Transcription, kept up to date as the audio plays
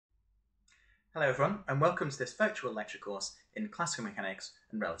Hello everyone, and welcome to this virtual lecture course in Classical Mechanics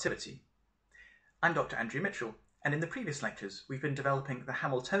and Relativity. I'm Dr. Andrew Mitchell, and in the previous lectures we've been developing the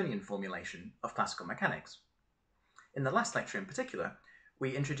Hamiltonian formulation of classical mechanics. In the last lecture in particular,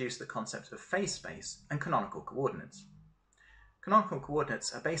 we introduced the concept of phase space and canonical coordinates. Canonical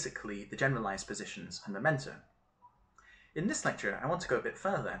coordinates are basically the generalized positions and momenta. In this lecture, I want to go a bit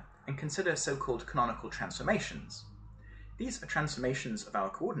further and consider so-called canonical transformations. These are transformations of our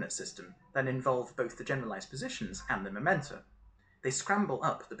coordinate system that involve both the generalized positions and the momenta. They scramble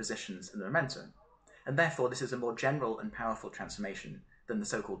up the positions and the momenta, and therefore this is a more general and powerful transformation than the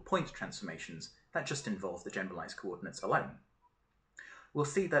so-called point transformations that just involve the generalized coordinates alone. We'll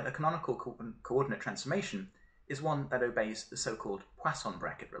see that a canonical coordinate transformation is one that obeys the so-called Poisson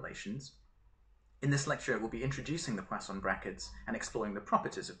bracket relations. In this lecture, we'll be introducing the Poisson brackets and exploring the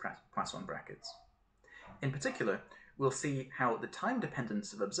properties of Poisson brackets. In particular, we'll see how the time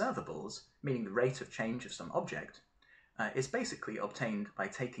dependence of observables, meaning the rate of change of some object, is basically obtained by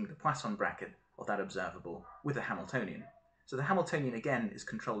taking the Poisson bracket of that observable with a Hamiltonian. So the Hamiltonian again is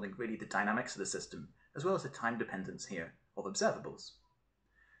controlling really the dynamics of the system, as well as the time dependence here of observables.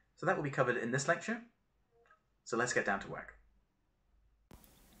 So that will be covered in this lecture. So let's get down to work.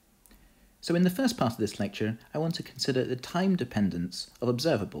 So in the first part of this lecture, I want to consider the time dependence of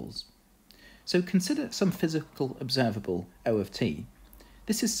observables. So consider some physical observable O of t.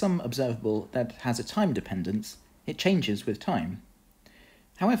 This is some observable that has a time dependence. It changes with time.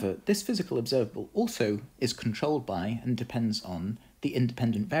 However, this physical observable also is controlled by and depends on the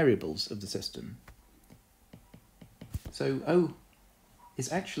independent variables of the system. So O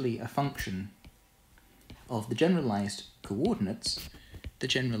is actually a function of the generalized coordinates, the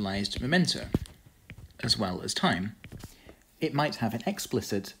generalized momenta, as well as time. It might have an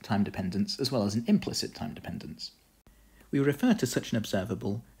explicit time dependence as well as an implicit time dependence. We refer to such an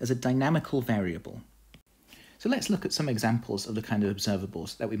observable as a dynamical variable. So let's look at some examples of the kind of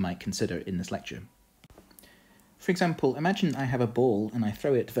observables that we might consider in this lecture. For example, imagine I have a ball and I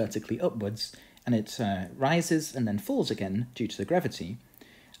throw it vertically upwards and it rises and then falls again due to the gravity.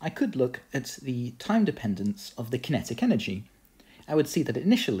 I could look at the time dependence of the kinetic energy. I would see that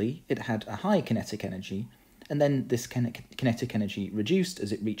initially it had a high kinetic energy, and then this kinetic energy reduced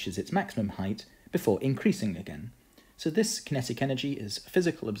as it reaches its maximum height before increasing again. So this kinetic energy is a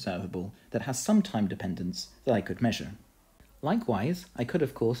physical observable that has some time dependence that I could measure. Likewise, I could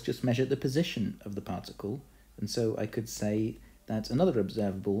of course just measure the position of the particle, and so I could say that another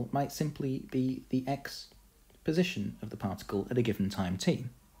observable might simply be the x position of the particle at a given time t.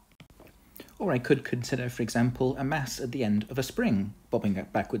 Or I could consider, for example, a mass at the end of a spring bobbing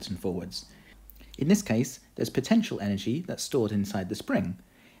backwards and forwards. In this case, there's potential energy that's stored inside the spring,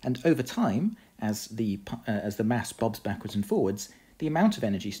 and over time, as the mass bobs backwards and forwards, the amount of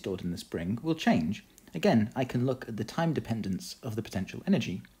energy stored in the spring will change. Again, I can look at the time dependence of the potential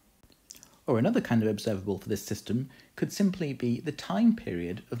energy. Or another kind of observable for this system could simply be the time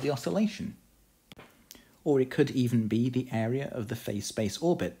period of the oscillation. Or it could even be the area of the phase space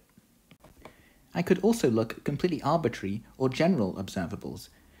orbit. I could also look at completely arbitrary or general observables.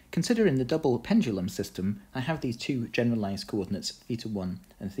 Consider in the double pendulum system, I have these two generalized coordinates, θ1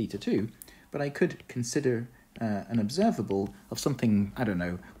 and θ2, but I could consider an observable of something, I don't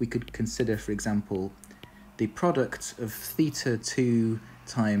know, we could consider, for example, the product of θ2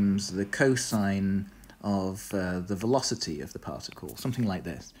 times the cosine of the velocity of the particle, something like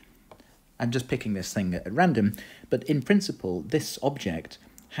this. I'm just picking this thing at random, but in principle, this object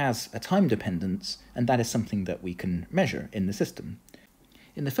has a time dependence, and that is something that we can measure in the system.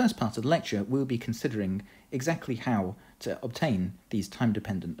 In the first part of the lecture, we'll be considering exactly how to obtain these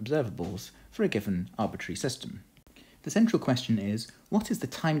time-dependent observables for a given arbitrary system. The central question is, what is the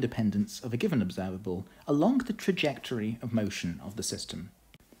time dependence of a given observable along the trajectory of motion of the system?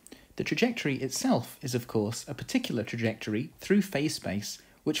 The trajectory itself is, of course, a particular trajectory through phase space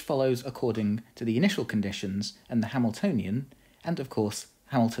which follows according to the initial conditions and the Hamiltonian, and, of course,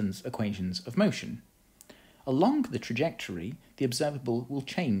 Hamilton's equations of motion. Along the trajectory, the observable will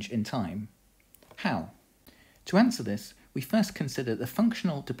change in time. How? To answer this, we first consider the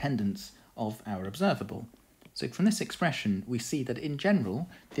functional dependence of our observable. So from this expression, we see that in general,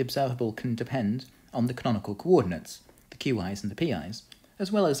 the observable can depend on the canonical coordinates, the qi's and the pi's,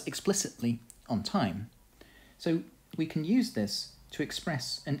 as well as explicitly on time. So we can use this to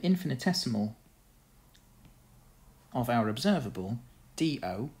express an infinitesimal of our observable,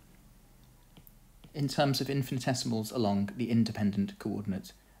 dO, in terms of infinitesimals along the independent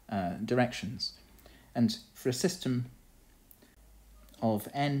coordinate directions. And for a system of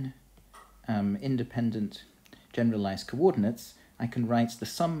n independent generalized coordinates, I can write the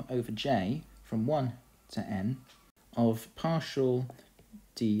sum over j from 1 to n of partial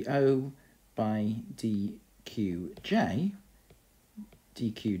dO by dqj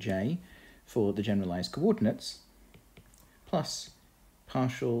for the generalized coordinates, plus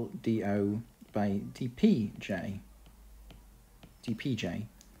partial dO by dpj.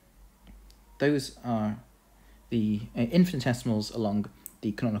 Those are the infinitesimals along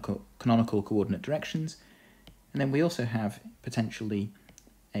the canonical coordinate directions, and then we also have potentially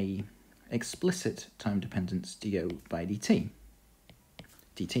a explicit time dependence dO by dt.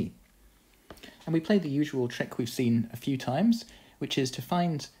 And we play the usual trick we've seen a few times, which is to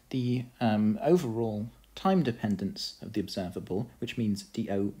find the overall time dependence of the observable, which means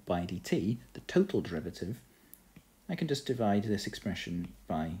dO by dt, the total derivative. I can just divide this expression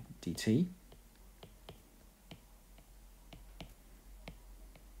by dt.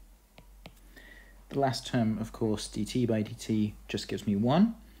 The last term, of course, dt by dt just gives me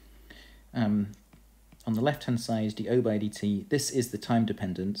 1. On the left-hand side, dO by dt, this is the time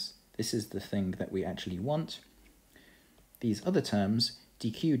dependence. This is the thing that we actually want. These other terms,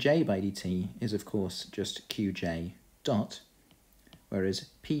 dqj by dt is, of course, just qj dot, whereas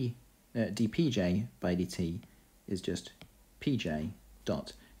dpj by dt is just pj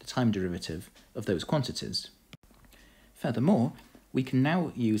dot, the time derivative of those quantities. Furthermore, we can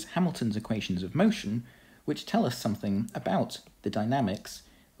now use Hamilton's equations of motion, which tell us something about the dynamics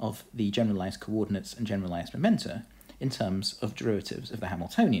of the generalized coordinates and generalized momenta in terms of derivatives of the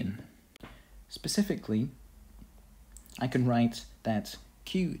Hamiltonian. Specifically, I can write that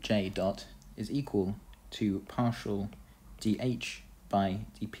qj dot is equal to partial dh by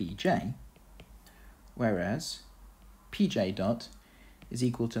dpj, whereas pj dot is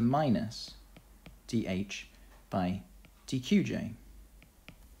equal to minus dh by dqj.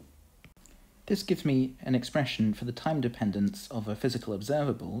 This gives me an expression for the time dependence of a physical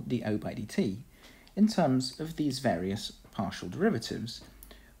observable, dO by dt, in terms of these various partial derivatives.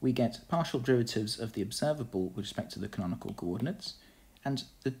 We get partial derivatives of the observable with respect to the canonical coordinates, and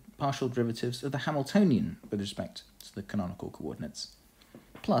the partial derivatives of the Hamiltonian with respect to the canonical coordinates,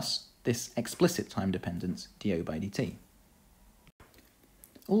 plus this explicit time dependence, dO by dt.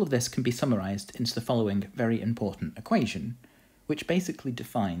 All of this can be summarized into the following very important equation, which basically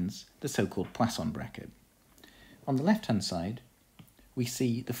defines the so-called Poisson bracket. On the left-hand side, we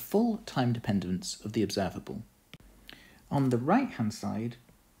see the full time dependence of the observable. On the right-hand side,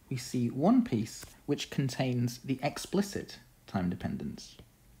 we see one piece which contains the explicit time dependence.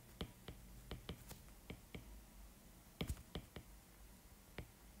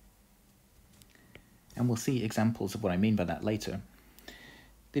 And we'll see examples of what I mean by that later.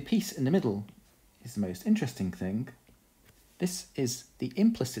 The piece in the middle is the most interesting thing. This is the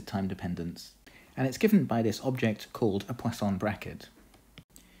implicit time dependence, and it's given by this object called a Poisson bracket.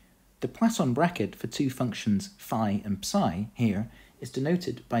 The Poisson bracket for two functions phi and psi here is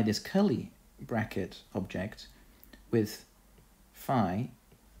denoted by this curly bracket object with phi,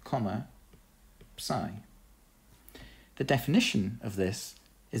 comma, psi. The definition of this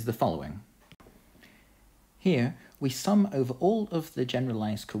is the following. Here, we sum over all of the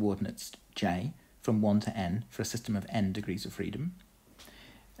generalized coordinates j from 1 to n for a system of n degrees of freedom,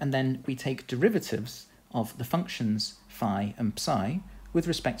 and then we take derivatives of the functions phi and psi with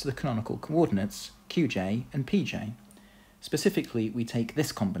respect to the canonical coordinates qj and pj. Specifically, we take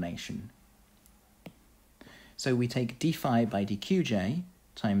this combination. So we take d phi by dqj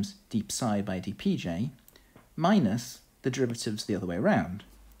times d psi by dpj minus the derivatives the other way around,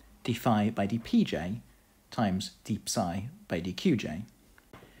 d phi by dpj times d psi by dqj.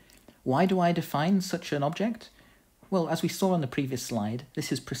 Why do I define such an object? Well, as we saw on the previous slide,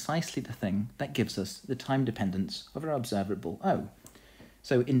 this is precisely the thing that gives us the time dependence of our observable O.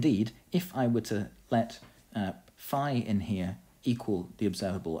 So indeed, if I were to let phi in here equal the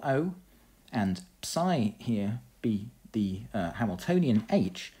observable O, and psi here be the Hamiltonian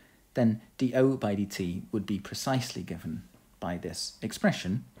H, then dO by dt would be precisely given by this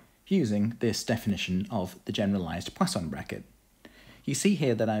expression, using this definition of the generalized Poisson bracket. You see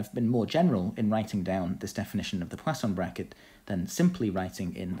here that I've been more general in writing down this definition of the Poisson bracket than simply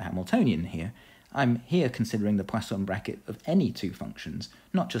writing in the Hamiltonian here. I'm here considering the Poisson bracket of any two functions,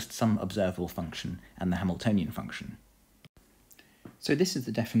 not just some observable function and the Hamiltonian function. So this is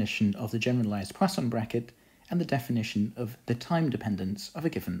the definition of the generalized Poisson bracket and the definition of the time dependence of a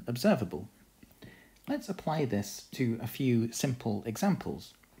given observable. Let's apply this to a few simple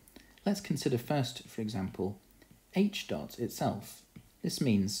examples. Let's consider first, for example, h dot itself. This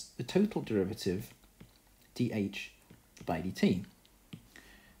means the total derivative dh by dt.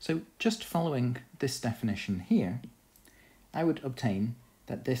 So just following this definition here, I would obtain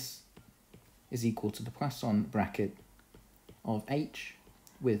that this is equal to the Poisson bracket of h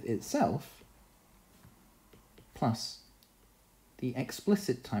with itself plus the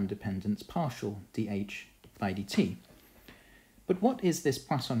explicit time dependence partial dh by dt. But what is this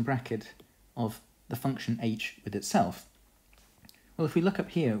Poisson bracket of the function h with itself? Well, if we look up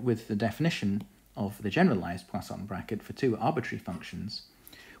here with the definition of the generalized Poisson bracket for two arbitrary functions,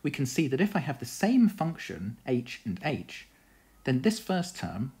 we can see that if I have the same function h and h, then this first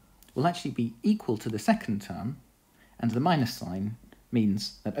term will actually be equal to the second term, and the minus sign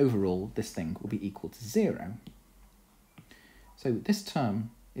means that overall this thing will be equal to 0. So this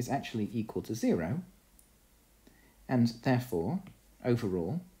term is actually equal to 0, and therefore,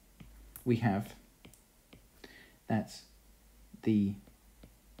 overall, we have that the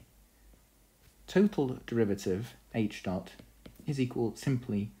total derivative h dot is equal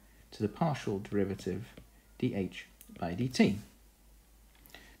simply to the partial derivative dh by dt.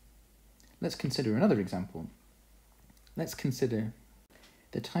 Let's consider another example. Let's consider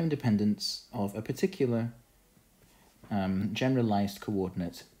the time dependence of a particular generalized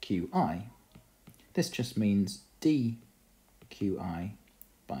coordinate qi. This just means dqi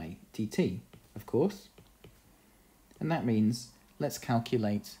by dt, of course. And that means let's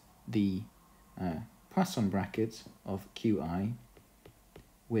calculate the Poisson bracket of qi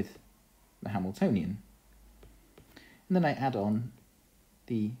with the Hamiltonian. And then I add on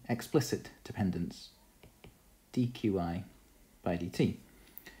the explicit dependence, dqi by dt.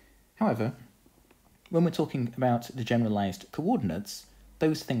 However, when we're talking about the generalized coordinates,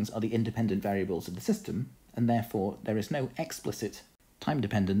 those things are the independent variables of the system, and therefore there is no explicit time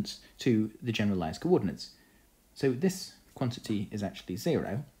dependence to the generalized coordinates. So this quantity is actually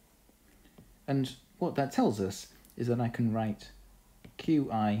 0, and what that tells us is that I can write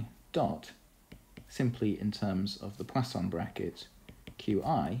qi dot simply in terms of the Poisson bracket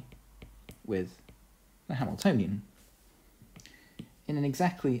qi with the Hamiltonian. In an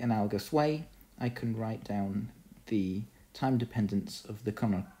exactly analogous way, I can write down the time dependence of the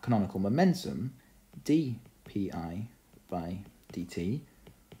canonical momentum dpi by dt,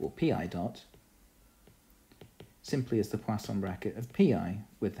 or pi dot, simply as the Poisson bracket of pi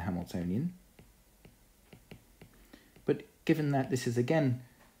with the Hamiltonian. But given that this is again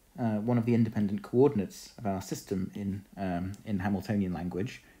one of the independent coordinates of our system in Hamiltonian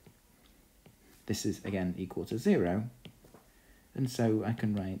language, this is again equal to 0, and so I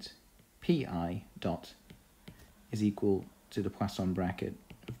can write pi dot is equal to the Poisson bracket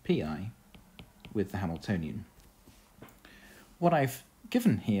of pi with the Hamiltonian. What I've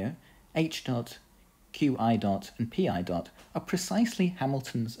given here, h dot, qi dot, and pi dot, are precisely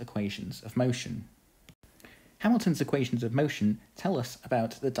Hamilton's equations of motion. Hamilton's equations of motion tell us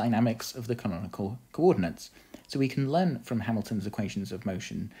about the dynamics of the canonical coordinates, so we can learn from Hamilton's equations of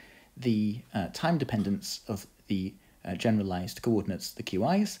motion the time dependence of the generalized coordinates, the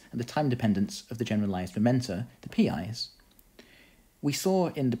qi's, and the time dependence of the generalized momenta, the pi's. We saw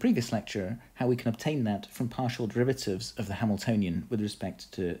in the previous lecture how we can obtain that from partial derivatives of the Hamiltonian with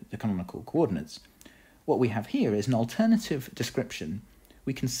respect to the canonical coordinates. What we have here is an alternative description.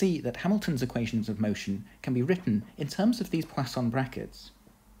 We can see that Hamilton's equations of motion can be written in terms of these Poisson brackets.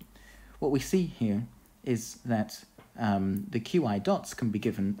 What we see here is that the qi dots can be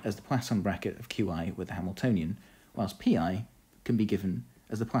given as the Poisson bracket of qi with the Hamiltonian, whilst pi can be given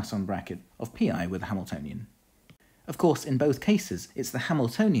as the Poisson bracket of pi with the Hamiltonian. Of course, in both cases, it's the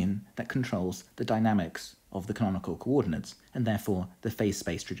Hamiltonian that controls the dynamics of the canonical coordinates, and therefore the phase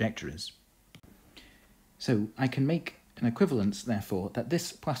space trajectories. So I can make an equivalence, therefore, that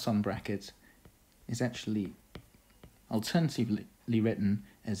this Poisson bracket is actually alternatively written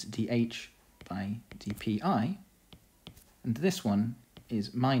as dh by dpi, and this one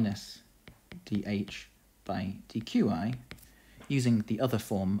is minus dh by dqi, using the other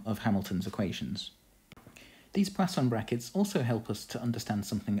form of Hamilton's equations. These Poisson brackets also help us to understand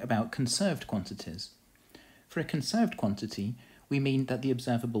something about conserved quantities. For a conserved quantity, we mean that the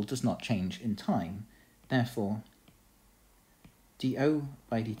observable does not change in time. Therefore, do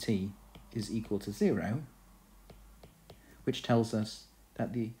by dt is equal to 0, which tells us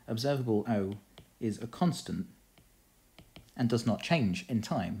that the observable O is a constant and does not change in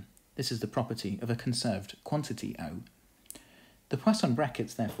time. This is the property of a conserved quantity O. The Poisson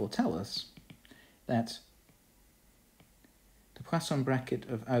brackets therefore tell us that the Poisson bracket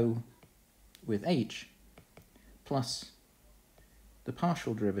of O with h plus the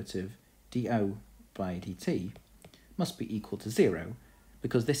partial derivative do by dt must be equal to 0,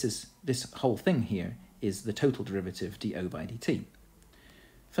 because this whole thing here is the total derivative do by dt.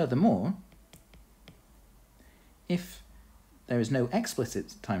 Furthermore, if there is no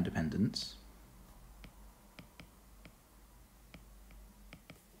explicit time dependence,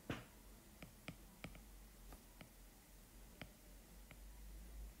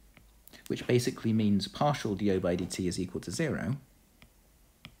 which basically means partial dO by dt is equal to 0,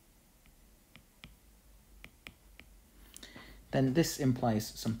 then this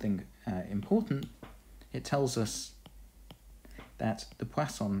implies something important. It tells us that the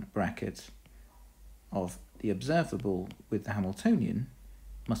Poisson bracket of the observable with the Hamiltonian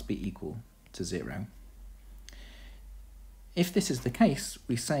must be equal to 0. If this is the case,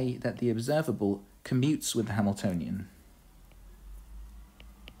 we say that the observable commutes with the Hamiltonian.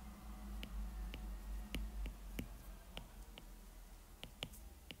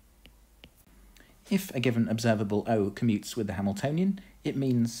 If a given observable O commutes with the Hamiltonian, it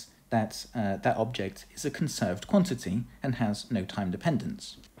means that that object is a conserved quantity and has no time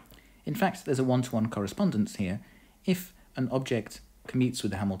dependence. In fact, there's a one-to-one correspondence here. If an object commutes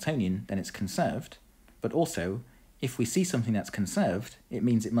with the Hamiltonian, then it's conserved, but also, if we see something that's conserved, it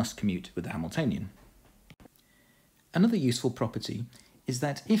means it must commute with the Hamiltonian. Another useful property is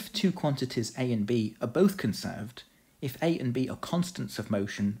that if two quantities A and B are both conserved, if A and B are constants of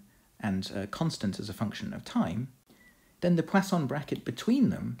motion and constant as a function of time, then the Poisson bracket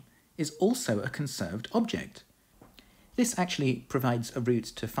between them is also a conserved object. This actually provides a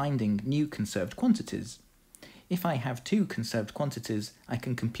route to finding new conserved quantities. If I have two conserved quantities, I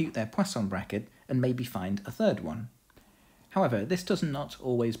can compute their Poisson bracket and maybe find a third one. However, this does not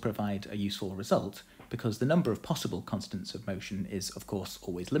always provide a useful result, because the number of possible constants of motion is, of course,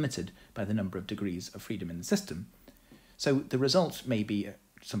 always limited by the number of degrees of freedom in the system. So the result may be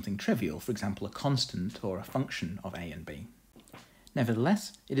something trivial, for example, a constant or a function of A and B.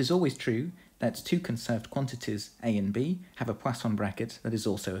 Nevertheless, it is always true that two conserved quantities A and B have a Poisson bracket that is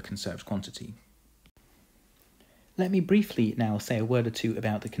also a conserved quantity. Let me briefly now say a word or two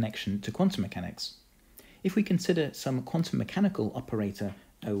about the connection to quantum mechanics. If we consider some quantum mechanical operator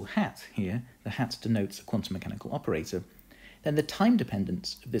O hat here, the hat denotes a quantum mechanical operator, then the time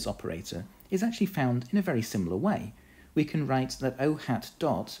dependence of this operator is actually found in a very similar way. We can write that O hat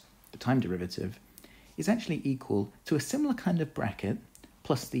dot, the time derivative, is actually equal to a similar kind of bracket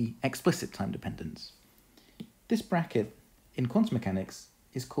plus the explicit time dependence. This bracket in quantum mechanics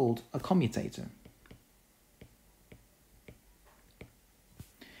is called a commutator.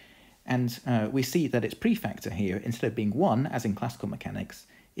 And we see that its prefactor here, instead of being 1, as in classical mechanics,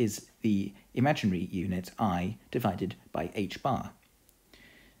 is the imaginary unit I divided by h bar.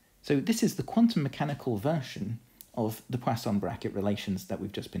 So this is the quantum mechanical version of the Poisson bracket relations that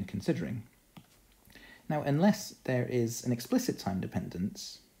we've just been considering. Now, unless there is an explicit time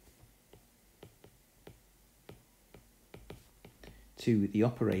dependence to the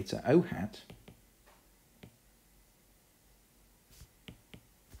operator O hat,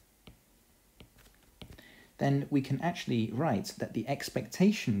 then we can actually write that the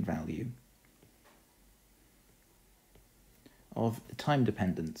expectation value of the time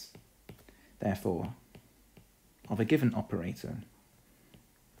dependence, therefore, of a given operator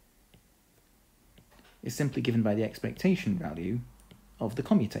is simply given by the expectation value of the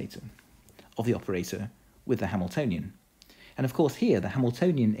commutator, of the operator with the Hamiltonian. And of course here, the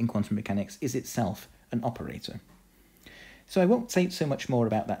Hamiltonian in quantum mechanics is itself an operator. So I won't say so much more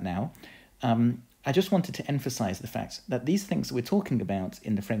about that now. I just wanted to emphasize the fact that these things that we're talking about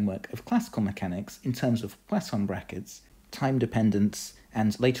in the framework of classical mechanics in terms of Poisson brackets, time dependence,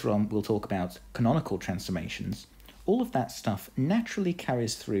 and later on we'll talk about canonical transformations, all of that stuff naturally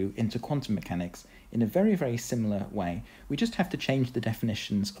carries through into quantum mechanics in a very, very similar way. We just have to change the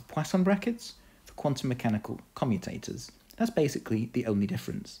definitions of Poisson brackets for quantum mechanical commutators. That's basically the only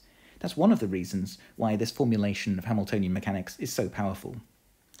difference. That's one of the reasons why this formulation of Hamiltonian mechanics is so powerful.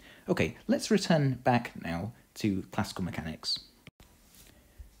 Okay, let's return back now to classical mechanics.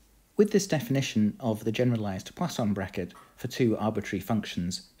 With this definition of the generalized Poisson bracket for two arbitrary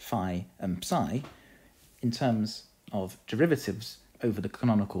functions phi and psi, in terms of derivatives over the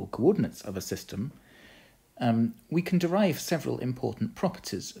canonical coordinates of a system, we can derive several important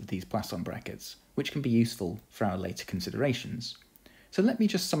properties of these Poisson brackets, which can be useful for our later considerations. So let me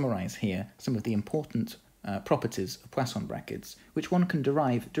just summarize here some of the important properties of Poisson brackets, which one can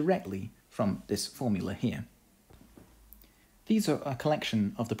derive directly from this formula here. These are a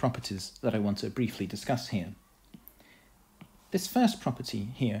collection of the properties that I want to briefly discuss here. This first property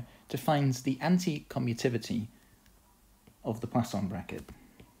here defines the anti-commutativity of the Poisson bracket.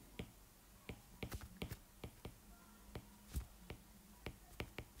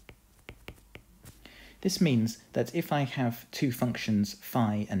 This means that if I have two functions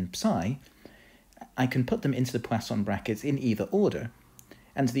phi and psi, I can put them into the Poisson brackets in either order,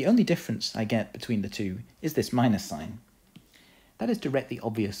 and the only difference I get between the two is this minus sign. That is directly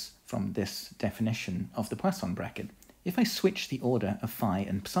obvious from this definition of the Poisson bracket. If I switch the order of phi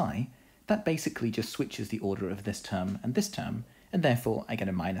and psi, that basically just switches the order of this term, and therefore I get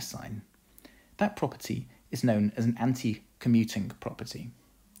a minus sign. That property is known as an anti-commuting property.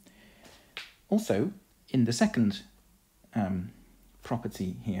 Also, in the second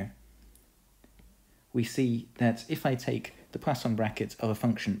property here, we see that if I take the Poisson bracket of a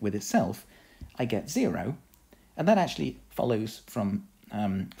function with itself, I get 0, and that actually follows from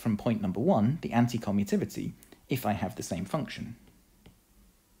point number 1, the anti-commutivity, if I have the same function.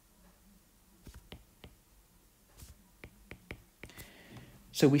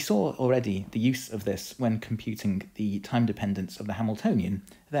 So we saw already the use of this when computing the time dependence of the Hamiltonian.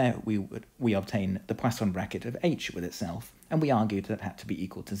 There we obtain the Poisson bracket of h with itself, and we argued that had to be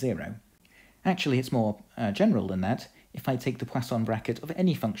equal to 0. Actually, it's more general than that. If I take the Poisson bracket of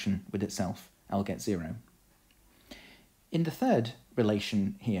any function with itself, I'll get 0. In the third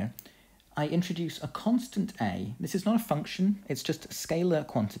relation here, I introduce a constant a. This is not a function, it's just a scalar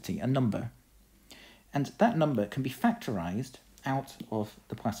quantity, a number. And that number can be factorized out of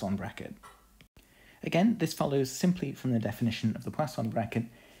the Poisson bracket. Again, this follows simply from the definition of the Poisson bracket.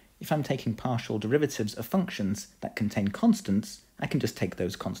 If I'm taking partial derivatives of functions that contain constants, I can just take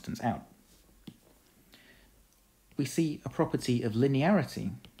those constants out. We see a property of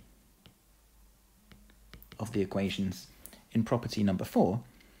linearity of the equations in property number 4.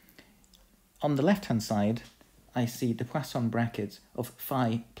 On the left-hand side, I see the Poisson bracket of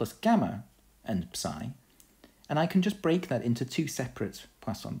phi plus gamma and psi, and I can just break that into two separate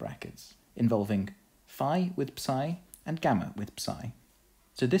Poisson brackets, involving phi with psi and gamma with psi.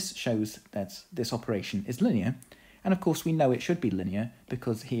 So this shows that this operation is linear, and of course we know it should be linear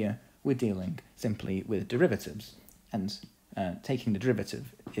because here we're dealing simply with derivatives, and taking the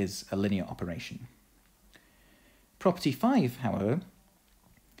derivative is a linear operation. Property 5, however,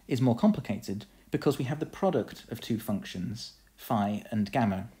 is more complicated because we have the product of two functions, phi and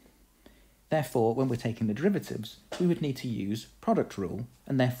gamma. Therefore, when we're taking the derivatives, we would need to use product rule,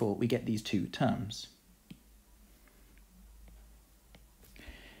 and therefore we get these two terms.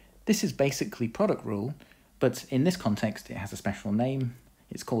 This is basically product rule, but in this context it has a special name.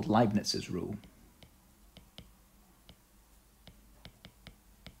 It's called Leibniz's rule.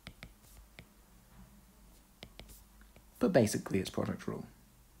 But basically it's product rule.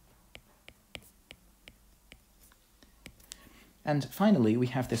 And finally, we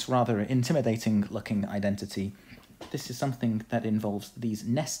have this rather intimidating-looking identity. This is something that involves these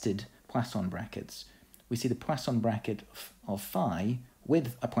nested Poisson brackets. We see the Poisson bracket of phi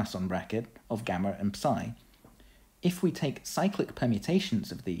with a Poisson bracket of gamma and psi. If we take cyclic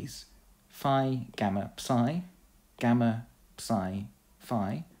permutations of these, phi, gamma, psi,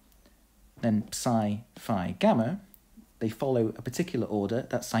 phi, then psi, phi, gamma, they follow a particular order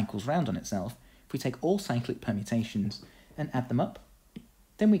that cycles round on itself. If we take all cyclic permutations and add them up,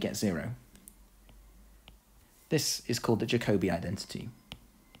 then we get 0. This is called the Jacobi identity.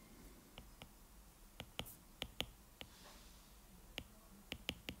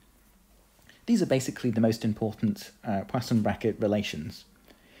 These are basically the most important Poisson bracket relations.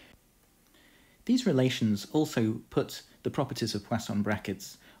 These relations also put the properties of Poisson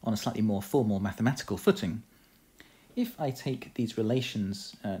brackets on a slightly more formal mathematical footing. If I take these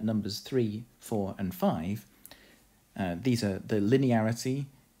relations, numbers 3, 4, and 5, these are the linearity,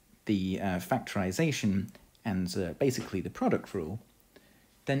 the factorization, and basically the product rule,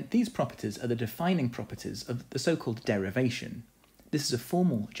 then these properties are the defining properties of the so-called derivation. This is a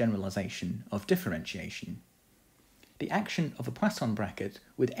formal generalization of differentiation. The action of a Poisson bracket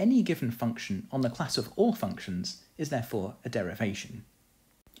with any given function on the class of all functions is therefore a derivation.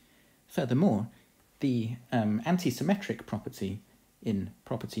 Furthermore, the antisymmetric property in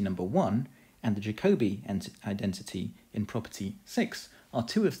property number 1 and the Jacobi identity in property 6 are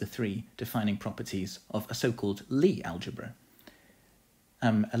two of the three defining properties of a so-called Lie algebra.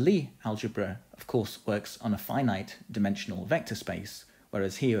 A Lie algebra, of course, works on a finite dimensional vector space,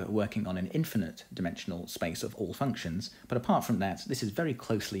 whereas here we're working on an infinite dimensional space of all functions, but apart from that, this is very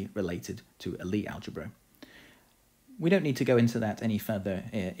closely related to a Lie algebra. We don't need to go into that any further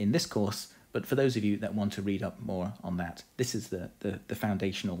in this course, but for those of you that want to read up more on that, this is the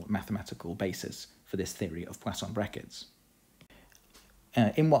foundational mathematical basis for this theory of Poisson brackets.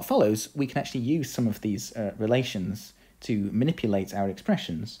 In what follows, we can actually use some of these relations to manipulate our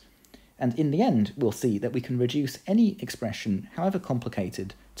expressions, and in the end we'll see that we can reduce any expression, however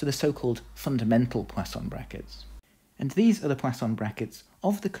complicated, to the so-called fundamental Poisson brackets. And these are the Poisson brackets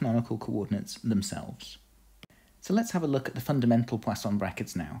of the canonical coordinates themselves. So let's have a look at the fundamental Poisson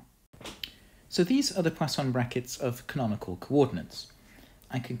brackets now. So these are the Poisson brackets of canonical coordinates.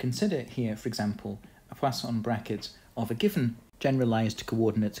 I can consider here, for example, a Poisson bracket of a given generalised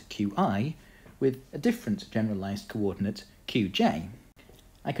coordinate qi with a different generalised coordinate qj.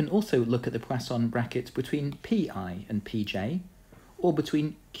 I can also look at the Poisson bracket between pi and pj, or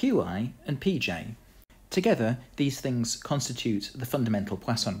between qi and pj. Together, these things constitute the fundamental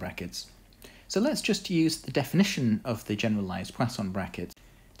Poisson brackets. So let's just use the definition of the generalised Poisson bracket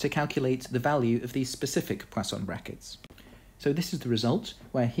to calculate the value of these specific Poisson brackets. So this is the result,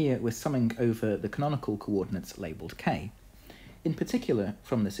 where here we're summing over the canonical coordinates labelled k. In particular,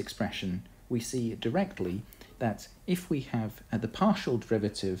 from this expression, we see directly that if we have the partial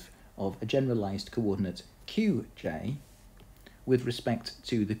derivative of a generalised coordinate qj with respect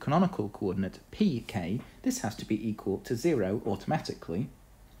to the canonical coordinate pk, this has to be equal to 0 automatically.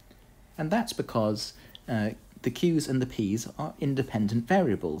 And that's because the q's and the p's are independent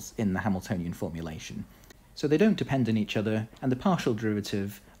variables in the Hamiltonian formulation. So they don't depend on each other, and the partial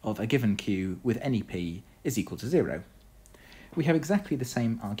derivative of a given q with any p is equal to 0. We have exactly the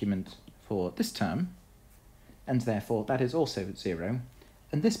same argument for this term, and therefore that is also 0,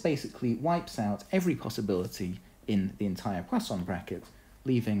 and this basically wipes out every possibility in the entire Poisson bracket,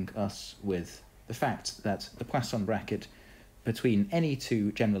 leaving us with the fact that the Poisson bracket between any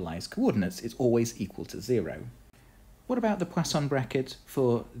two generalised coordinates is always equal to 0. What about the Poisson bracket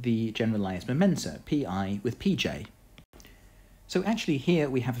for the generalised momenta, pi with pj? So actually here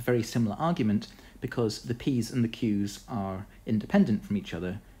we have a very similar argument, because the p's and the q's are independent from each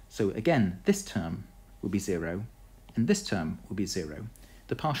other. So again, this term will be 0, and this term will be 0.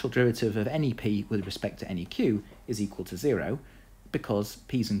 The partial derivative of any p with respect to any q is equal to 0, because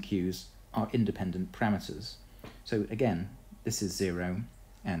p's and q's are independent parameters. So again, this is 0,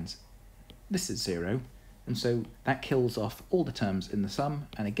 and this is 0, and so that kills off all the terms in the sum,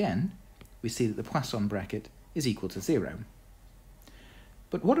 and again, we see that the Poisson bracket is equal to 0.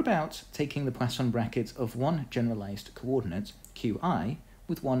 But what about taking the Poisson bracket of one generalised coordinate, qi,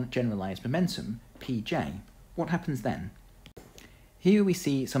 with one generalised momentum, pj? What happens then? Here we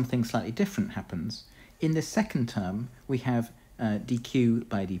see something slightly different happens. In this second term, we have dq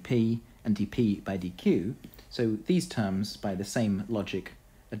by dp and dp by dq, so these terms, by the same logic,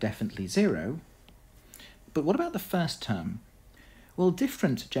 are definitely 0. But what about the first term? Well,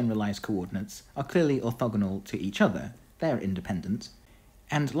 different generalised coordinates are clearly orthogonal to each other. They're independent.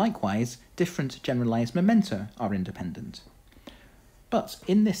 And likewise, different generalised momenta are independent. But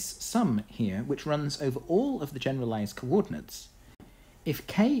in this sum here, which runs over all of the generalised coordinates, if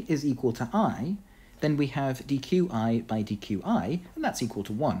k is equal to I, then we have dqi by dqi, and that's equal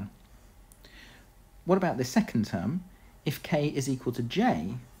to 1. What about the second term? If k is equal to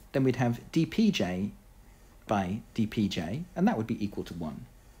j, then we'd have dpj by dpj, and that would be equal to 1.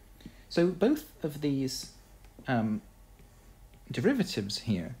 So both of these derivatives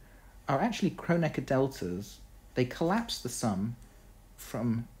here are actually Kronecker deltas. They collapse the sum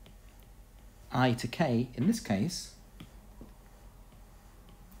from I to k in this case,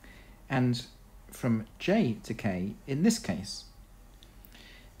 and from j to k in this case.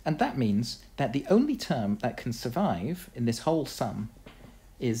 And that means that the only term that can survive in this whole sum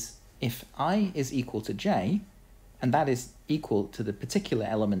is if I is equal to j, and that is equal to the particular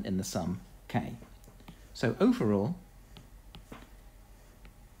element in the sum, k. So overall,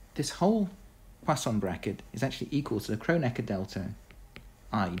 this whole Poisson bracket is actually equal to the Kronecker delta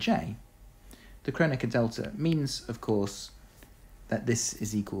ij. The Kronecker delta means, of course, that this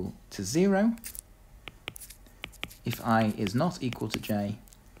is equal to 0 if I is not equal to j,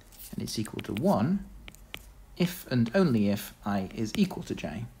 and it's equal to 1 if and only if I is equal to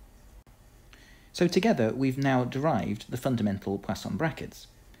j. So together we've now derived the fundamental Poisson brackets.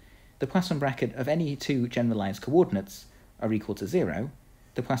 The Poisson bracket of any two generalised coordinates are equal to 0,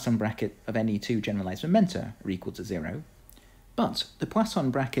 the Poisson bracket of any two generalised momenta are equal to 0, but the Poisson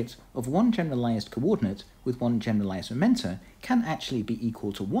bracket of one generalised coordinate with one generalised momenta can actually be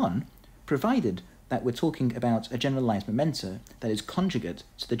equal to 1, provided that we're talking about a generalised momenta that is conjugate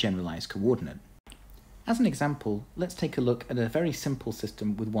to the generalised coordinate. As an example, let's take a look at a very simple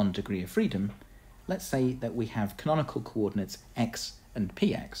system with one degree of freedom. Let's say that we have canonical coordinates x and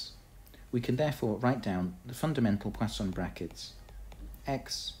px. We can therefore write down the fundamental Poisson brackets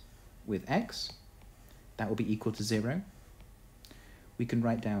x with x, that will be equal to 0. We can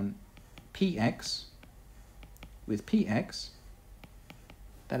write down px with px,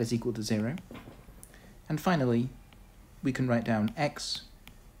 that is equal to 0. And finally, we can write down x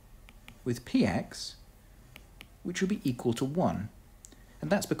with px, which will be equal to 1. And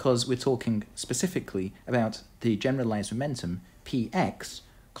that's because we're talking specifically about the generalised momentum px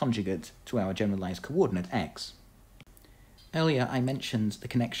conjugate to our generalised coordinate x. Earlier I mentioned the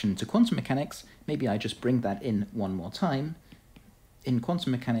connection to quantum mechanics. Maybe I just bring that in one more time. in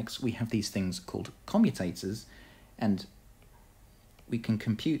quantum mechanics we have these things called commutators, and we can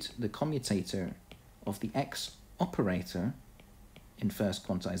compute the commutator of the x operator in first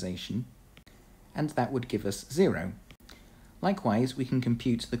quantization, and that would give us 0. Likewise, we can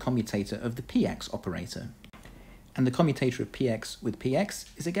compute the commutator of the px operator, and the commutator of px with px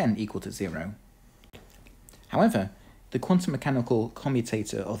is again equal to 0. However, the quantum mechanical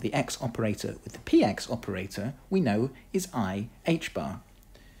commutator of the x operator with the px operator we know is I h bar.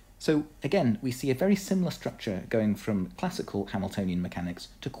 So again, we see a very similar structure going from classical Hamiltonian mechanics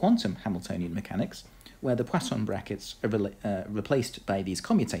to quantum Hamiltonian mechanics, where the Poisson brackets are replaced by these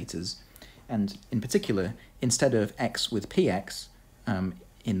commutators, and in particular, instead of x with px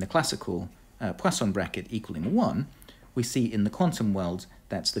in the classical Poisson bracket equaling 1, we see in the quantum world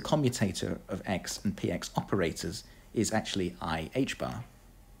that the commutator of x and px operators is actually I h bar.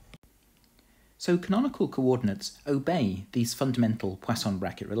 So canonical coordinates obey these fundamental Poisson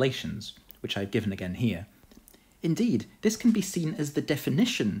bracket relations, which I've given again here. Indeed, this can be seen as the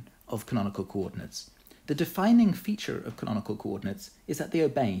definition of canonical coordinates. The defining feature of canonical coordinates is that they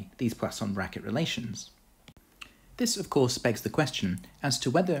obey these Poisson bracket relations. This, of course, begs the question as to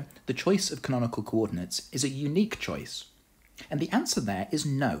whether the choice of canonical coordinates is a unique choice. And the answer there is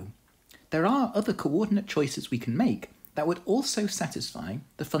no. There are other coordinate choices we can make that would also satisfy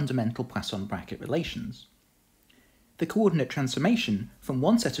the fundamental Poisson bracket relations. The coordinate transformation from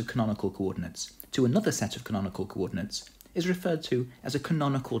one set of canonical coordinates to another set of canonical coordinates is referred to as a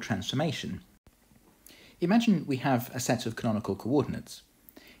canonical transformation. Imagine we have a set of canonical coordinates.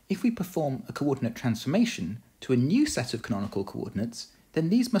 If we perform a coordinate transformation to a new set of canonical coordinates, then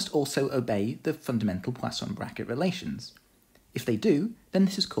these must also obey the fundamental Poisson bracket relations. If they do, then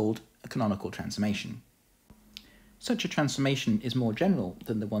this is called a canonical transformation. Such a transformation is more general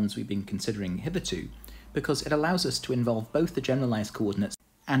than the ones we've been considering hitherto, because it allows us to involve both the generalized coordinates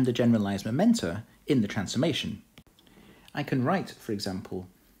and the generalized momenta in the transformation. I can write, for example,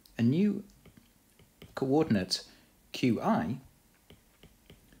 a new coordinate qi,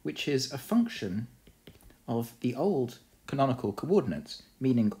 which is a function of the old canonical coordinates,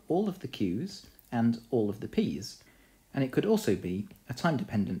 meaning all of the q's and all of the p's, and it could also be a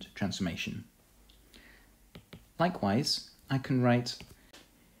time-dependent transformation. Likewise, I can write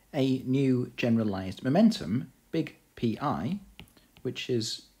a new generalized momentum, big pi, which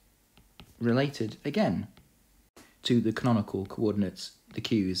is related again to the canonical coordinates, the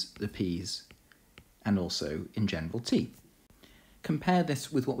q's, the p's, and also in general t. Compare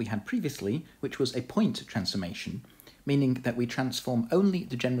this with what we had previously, which was a point transformation, meaning that we transform only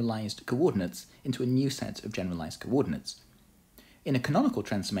the generalized coordinates into a new set of generalized coordinates. In a canonical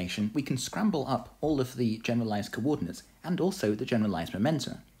transformation, we can scramble up all of the generalized coordinates and also the generalized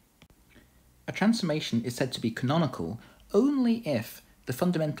momenta. A transformation is said to be canonical only if the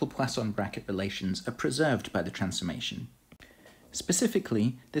fundamental Poisson bracket relations are preserved by the transformation.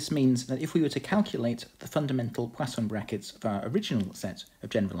 Specifically, this means that if we were to calculate the fundamental Poisson brackets of our original set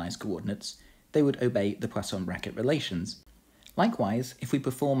of generalized coordinates, they would obey the Poisson bracket relations. Likewise, if we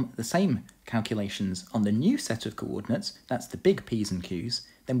perform the same calculations on the new set of coordinates, that's the big p's and q's,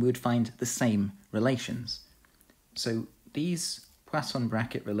 then we would find the same relations. So these Poisson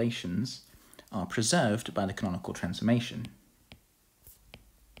bracket relations are preserved by the canonical transformation.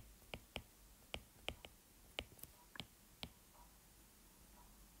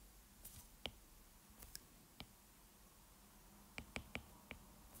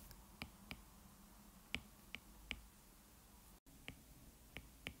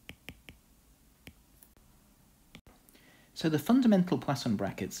 So the fundamental Poisson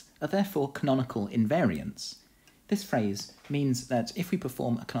brackets are therefore canonical invariants. This phrase means that if we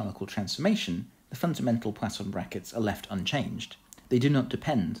perform a canonical transformation, the fundamental Poisson brackets are left unchanged. They do not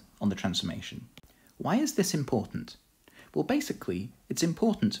depend on the transformation. Why is this important? Well, basically, it's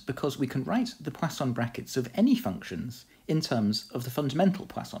important because we can write the Poisson brackets of any functions in terms of the fundamental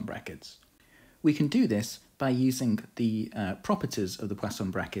Poisson brackets. We can do this by using the properties of the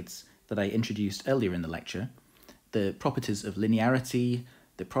Poisson brackets that I introduced earlier in the lecture, the properties of linearity,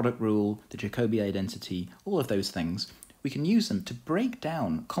 the product rule, the Jacobi identity, all of those things. We can use them to break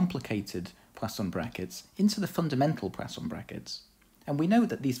down complicated Poisson brackets into the fundamental Poisson brackets. And we know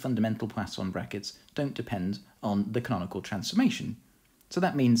that these fundamental Poisson brackets don't depend on the canonical transformation. So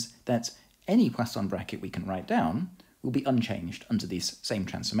that means that any Poisson bracket we can write down will be unchanged under these same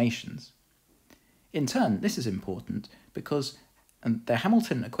transformations. In turn, this is important because the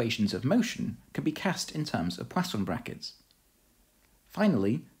Hamilton equations of motion can be cast in terms of Poisson brackets.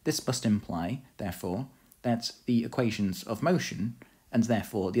 Finally, this must imply, therefore, that the equations of motion, and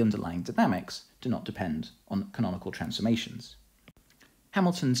therefore the underlying dynamics, do not depend on canonical transformations.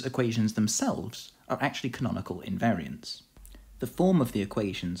 Hamilton's equations themselves are actually canonical invariants. The form of the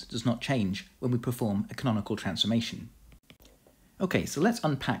equations does not change when we perform a canonical transformation. Okay, so let's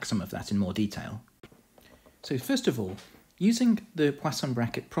unpack some of that in more detail. So first of all, using the Poisson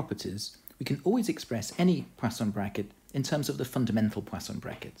bracket properties, we can always express any Poisson bracket in terms of the fundamental Poisson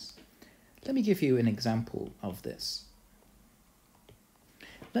brackets. Let me give you an example of this.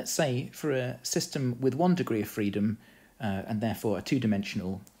 Let's say for a system with 1 degree of freedom and therefore a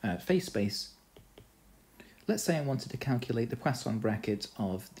two-dimensional phase space, let's say I wanted to calculate the Poisson bracket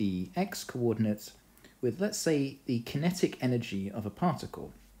of the x coordinate with, let's say, the kinetic energy of a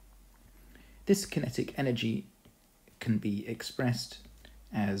particle. This kinetic energy can be expressed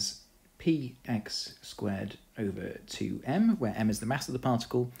as px squared over 2m, where m is the mass of the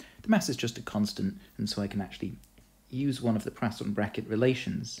particle. The mass is just a constant, and so I can actually use one of the Poisson bracket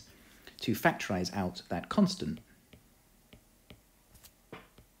relations to factorize out that constant,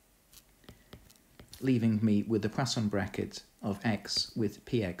 leaving me with the Poisson bracket of x with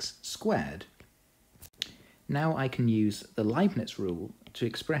px squared. Now I can use the Leibniz rule to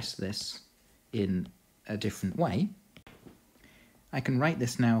express this in a different way. I can write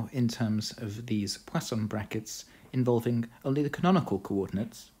this now in terms of these Poisson brackets involving only the canonical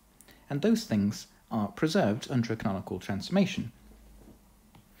coordinates, and those things are preserved under a canonical transformation.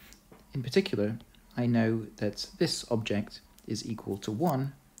 In particular, I know that this object is equal to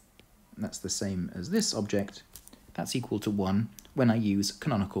 1, and that's the same as this object. That's equal to 1 when I use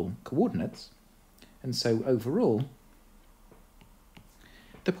canonical coordinates, and so overall,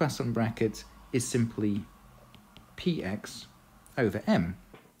 the Poisson bracket is simply px over m.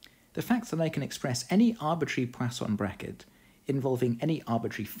 The fact that I can express any arbitrary Poisson bracket involving any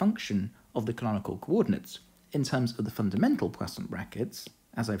arbitrary function of the canonical coordinates in terms of the fundamental Poisson brackets,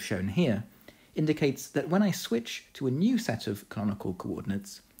 as I've shown here, indicates that when I switch to a new set of canonical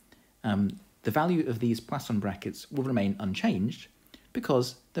coordinates, the value of these Poisson brackets will remain unchanged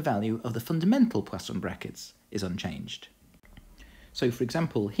because the value of the fundamental Poisson brackets is unchanged. So for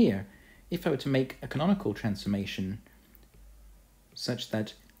example here, if I were to make a canonical transformation such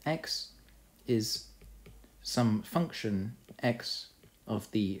that x is some function x of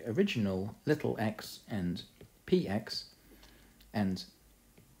the original little x and px, and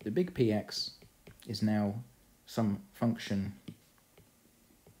the big Px is now some function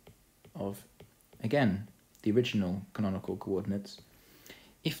of, again, the original canonical coordinates.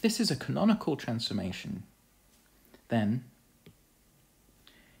 If this is a canonical transformation, then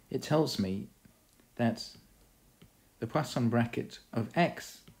it tells me that the Poisson bracket of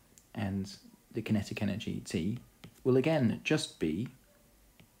x and the kinetic energy T will again just be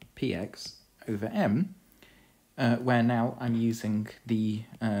px over m, where now I'm using the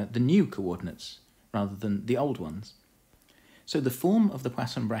new coordinates rather than the old ones. So the form of the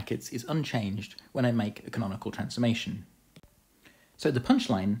Poisson brackets is unchanged when I make a canonical transformation. So the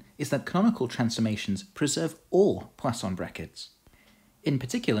punchline is that canonical transformations preserve all Poisson brackets. In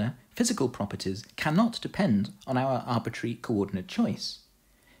particular, physical properties cannot depend on our arbitrary coordinate choice.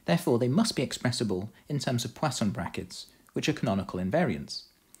 Therefore, they must be expressible in terms of Poisson brackets, which are canonical invariants.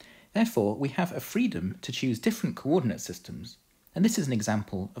 Therefore, we have a freedom to choose different coordinate systems, and this is an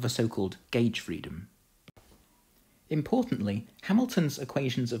example of a so-called gauge freedom. Importantly, Hamilton's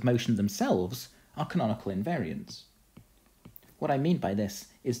equations of motion themselves are canonical invariants. What I mean by this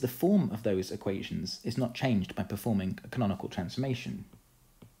is the form of those equations is not changed by performing a canonical transformation.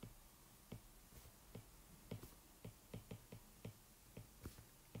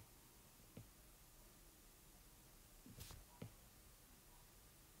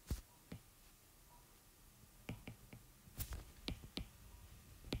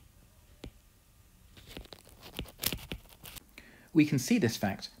 We can see this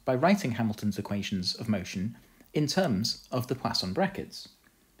fact by writing Hamilton's equations of motion in terms of the Poisson brackets.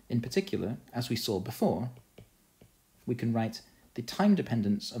 In particular, as we saw before, we can write the time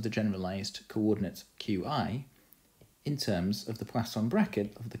dependence of the generalized coordinate qi in terms of the Poisson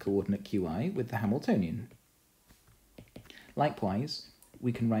bracket of the coordinate qi with the Hamiltonian. Likewise,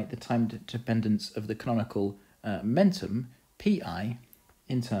 we can write the time dependence of the canonical momentum pi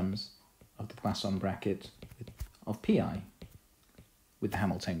in terms of the Poisson bracket of pi with the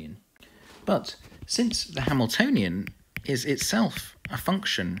Hamiltonian. But since the Hamiltonian is itself a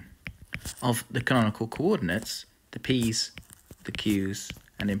function of the canonical coordinates, the p's, the q's,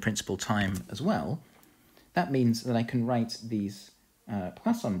 and in principle time as well, that means that I can write these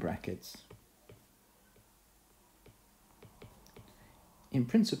Poisson brackets in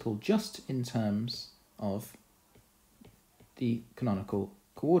principle just in terms of the canonical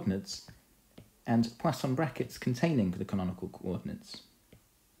coordinates and Poisson brackets containing the canonical coordinates.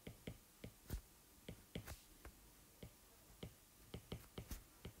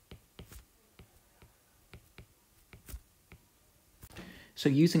 So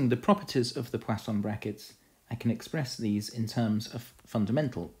using the properties of the Poisson brackets, I can express these in terms of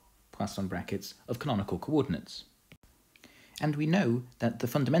fundamental Poisson brackets of canonical coordinates. And we know that the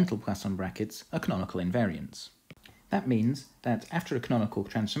fundamental Poisson brackets are canonical invariants. That means that after a canonical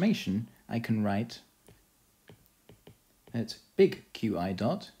transformation, I can write that big Qi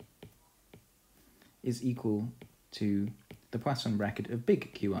dot is equal to the Poisson bracket of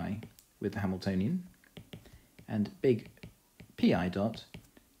big Qi with the Hamiltonian, and big Pi dot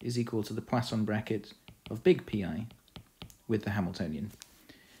is equal to the Poisson bracket of big Pi with the Hamiltonian.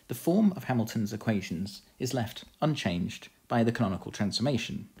 The form of Hamilton's equations is left unchanged by the canonical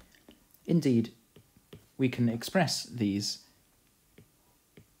transformation. Indeed, we can express these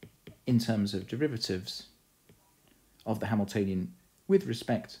in terms of derivatives of the Hamiltonian with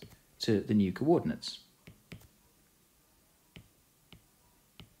respect to the new coordinates,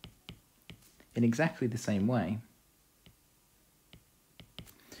 in exactly the same way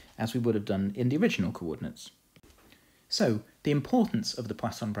as we would have done in the original coordinates. So, the importance of the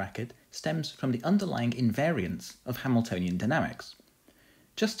Poisson bracket stems from the underlying invariance of Hamiltonian dynamics.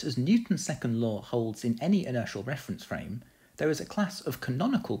 Just as Newton's second law holds in any inertial reference frame, there is a class of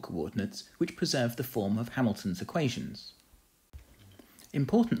canonical coordinates which preserve the form of Hamilton's equations.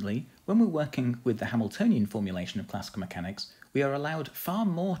 Importantly, when we're working with the Hamiltonian formulation of classical mechanics, we are allowed far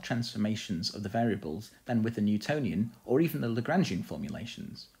more transformations of the variables than with the Newtonian or even the Lagrangian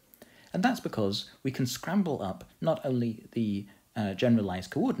formulations. And that's because we can scramble up not only the generalised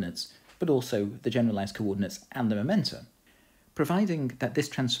coordinates, but also the generalised coordinates and the momenta. Providing that this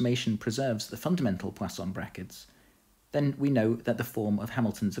transformation preserves the fundamental Poisson brackets, then we know that the form of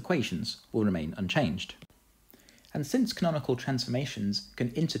Hamilton's equations will remain unchanged. And since canonical transformations can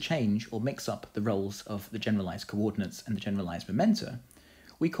interchange or mix up the roles of the generalised coordinates and the generalised momenta,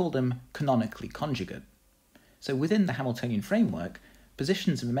 we call them canonically conjugate. So within the Hamiltonian framework,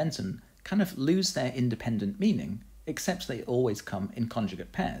 positions and momentum kind of lose their independent meaning, except they always come in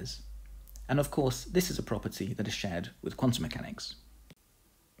conjugate pairs. And of course, this is a property that is shared with quantum mechanics.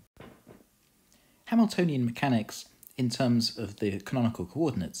 Hamiltonian mechanics, in terms of the canonical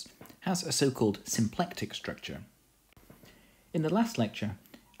coordinates, has a so-called symplectic structure. In the last lecture,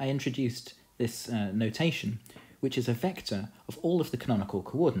 I introduced this notation, which is a vector of all of the canonical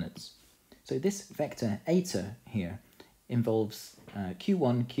coordinates. So this vector eta here involves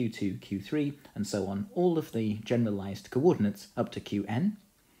q1, q2, q3, and so on, all of the generalised coordinates up to qn.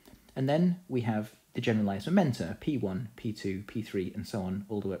 And then we have the generalised momenta, p1, p2, p3, and so on,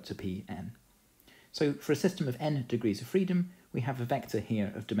 all the way up to pn. So for a system of n degrees of freedom, we have a vector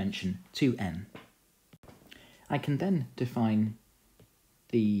here of dimension 2n. I can then define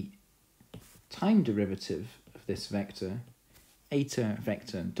the time derivative of this vector, eta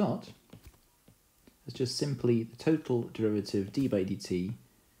vector dot, as just simply the total derivative d by dt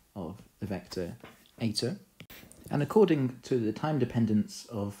of the vector eta. And according to the time dependence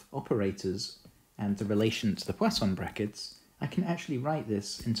of operators and the relation to the Poisson brackets, I can actually write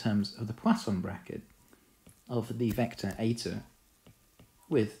this in terms of the Poisson bracket of the vector eta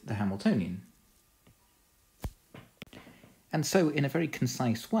with the Hamiltonian. And so, in a very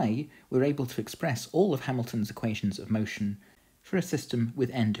concise way, we're able to express all of Hamilton's equations of motion for a system with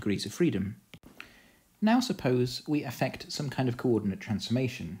n degrees of freedom. Now suppose we effect some kind of coordinate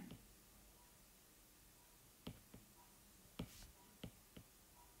transformation.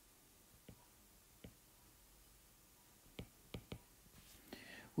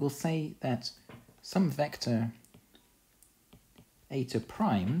 We'll say that some vector eta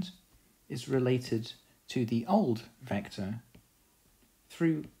primed is related to the old vector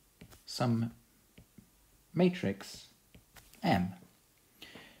through some matrix M.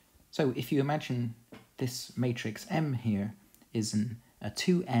 So if you imagine this matrix M here is a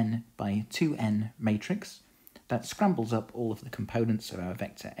 2n by 2n matrix that scrambles up all of the components of our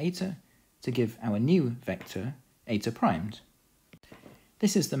vector eta to give our new vector eta primed.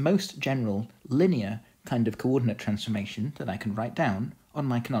 This is the most general linear kind of coordinate transformation that I can write down on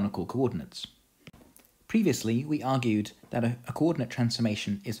my canonical coordinates. Previously, we argued that a coordinate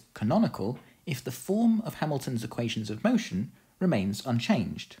transformation is canonical if the form of Hamilton's equations of motion remains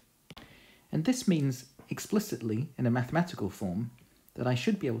unchanged. And this means explicitly, in a mathematical form, that I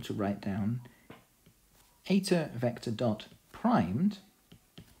should be able to write down eta vector dot primed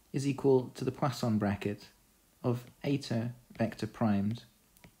is equal to the Poisson bracket of eta vector primed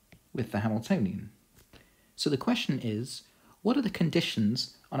with the Hamiltonian. So the question is, what are the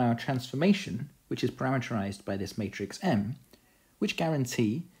conditions on our transformation, which is parameterized by this matrix M, which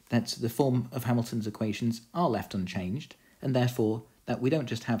guarantee that the form of Hamilton's equations are left unchanged, and therefore that we don't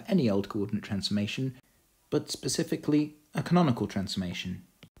just have any old coordinate transformation, but specifically a canonical transformation?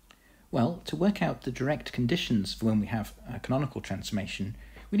 Well, to work out the direct conditions for when we have a canonical transformation,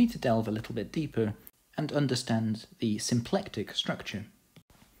 we need to delve a little bit deeper and understand the symplectic structure.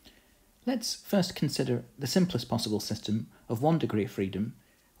 Let's first consider the simplest possible system of one degree of freedom,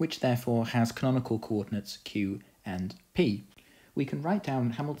 which therefore has canonical coordinates q and p. We can write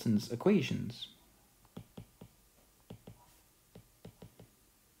down Hamilton's equations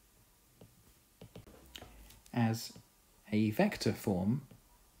as a vector form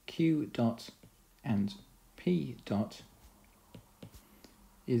q dot and p dot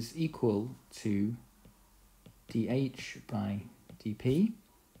is equal to dh by dp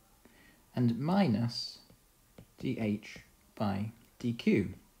and minus dh by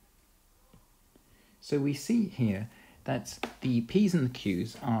dq. So we see here that the p's and the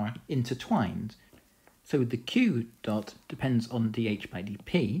q's are intertwined. So the q dot depends on dh by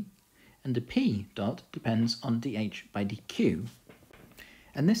dp, and the p dot depends on dh by dq.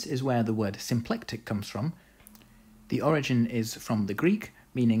 And this is where the word symplectic comes from. The origin is from the Greek,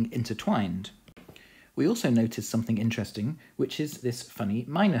 meaning intertwined. We also notice something interesting, which is this funny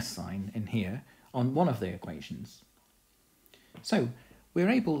minus sign in here on one of the equations. So we're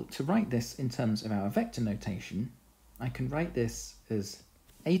able to write this in terms of our vector notation. I can write this as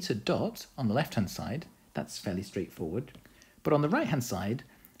eta dot on the left-hand side. That's fairly straightforward. But on the right-hand side,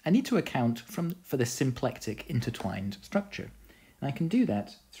 I need to account for the symplectic intertwined structure. And I can do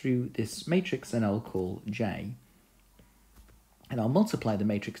that through this matrix that I'll call J. And I'll multiply the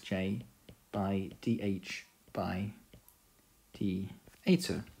matrix J by dh by d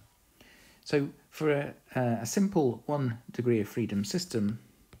eta. So for a simple 1 degree of freedom system,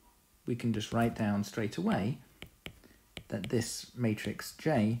 we can just write down straight away that this matrix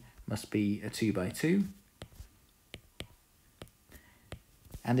J must be a 2 by 2,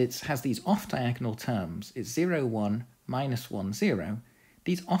 and it has these off-diagonal terms. It's 0, 1, minus 1, 0.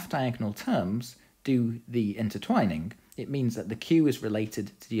 These off-diagonal terms do the intertwining. It means that the q is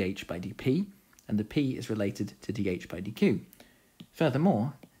related to dh by dp, and the p is related to dh by dq.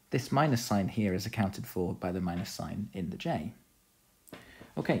 Furthermore, this minus sign here is accounted for by the minus sign in the j.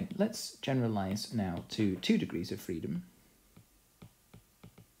 Okay, let's generalize now to 2 degrees of freedom.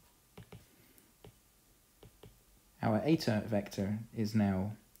 Our eta vector is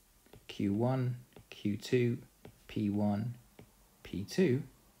now q1, q2, p1, p2.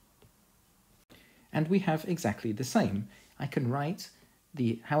 And we have exactly the same. I can write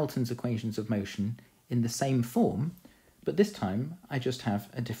the Hamilton's equations of motion in the same form, but this time I just have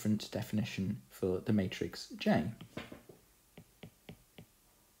a different definition for the matrix J.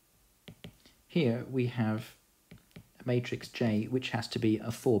 Here we have a matrix J which has to be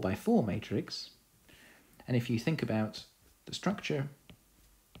a 4 by 4 matrix, and if you think about the structure,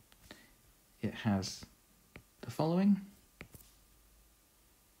 it has the following.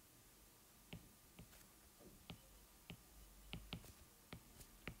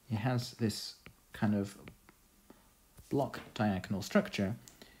 It has this kind of block diagonal structure.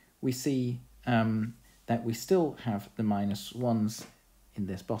 We see that we still have the minus 1s in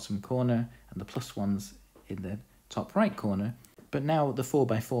this bottom corner and the plus 1s in the top right corner, but now the 4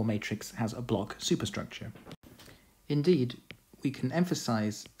 by 4 matrix has a block superstructure. Indeed, we can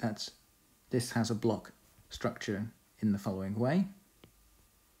emphasize that this has a block structure in the following way.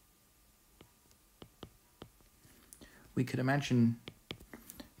 We could imagine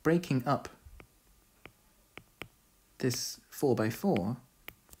breaking up this 4 by 4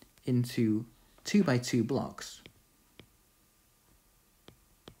 into 2 by 2 blocks.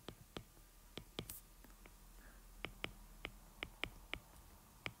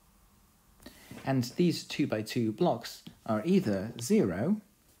 And these 2 by 2 blocks are either 0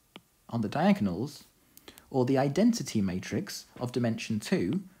 on the diagonals or the identity matrix of dimension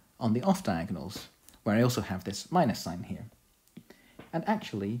 2 on the off diagonals, where I also have this minus sign here. And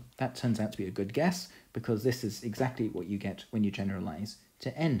actually, that turns out to be a good guess, because this is exactly what you get when you generalize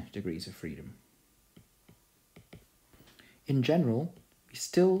to n degrees of freedom. In general, we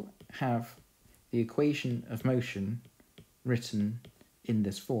still have the equation of motion written in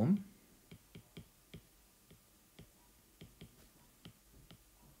this form.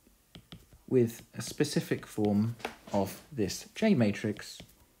 With a specific form of this J matrix,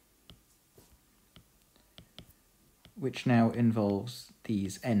 which now involves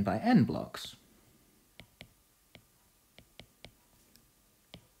these n by n blocks.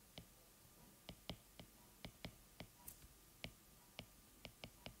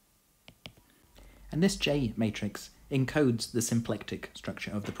 And this J matrix encodes the symplectic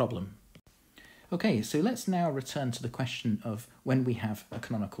structure of the problem. Okay, so let's now return to the question of when we have a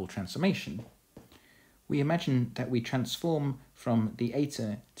canonical transformation. we imagine that we transform from the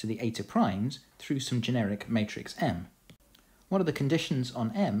eta to the eta primes through some generic matrix M. What are the conditions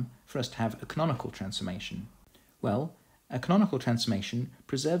on M for us to have a canonical transformation? Well, a canonical transformation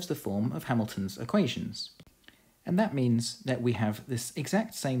preserves the form of Hamilton's equations. And that means that we have this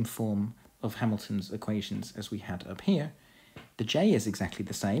exact same form of Hamilton's equations as we had up here. The J is exactly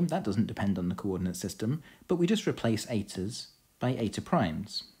the same, that doesn't depend on the coordinate system, but we just replace etas by eta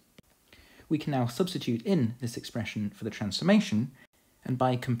primes. We can now substitute in this expression for the transformation, and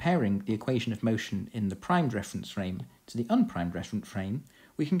by comparing the equation of motion in the primed reference frame to the unprimed reference frame,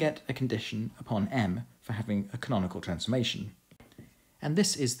 we can get a condition upon M for having a canonical transformation. And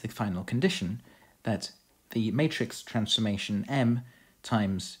this is the final condition, that the matrix transformation M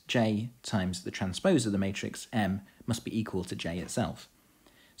times J times the transpose of the matrix M must be equal to J itself.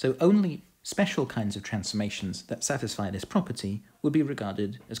 So only special kinds of transformations that satisfy this property would be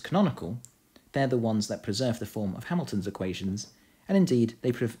regarded as canonical. They're the ones that preserve the form of Hamilton's equations, and indeed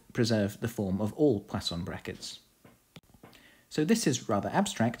they preserve the form of all Poisson brackets. So this is rather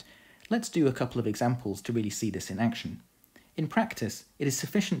abstract. Let's do a couple of examples to really see this in action. In practice, it is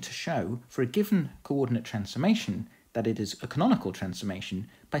sufficient to show for a given coordinate transformation that it is a canonical transformation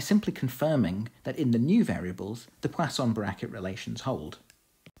by simply confirming that in the new variables, the Poisson bracket relations hold.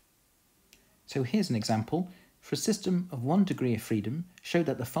 So here's an example. For a system of 1 degree of freedom, show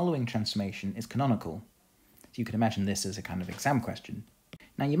that the following transformation is canonical. So you can imagine this as a kind of exam question.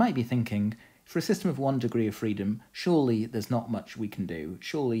 Now you might be thinking, for a system of 1 degree of freedom, surely there's not much we can do.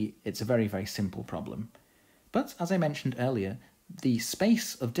 Surely it's a very, very simple problem. But as I mentioned earlier, the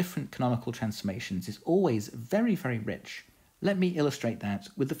space of different canonical transformations is always very, very rich. Let me illustrate that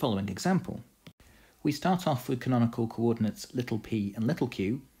with the following example. We start off with canonical coordinates little p and little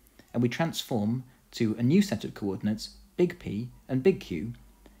q, and we transform to a new set of coordinates, big P and big Q,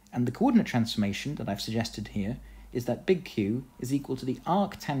 and the coordinate transformation that I've suggested here is that big Q is equal to the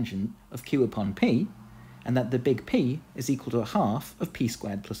arctangent of Q upon P, and that the big P is equal to a half of P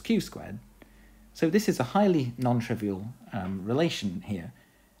squared plus Q squared. So this is a highly non-trivial relation here,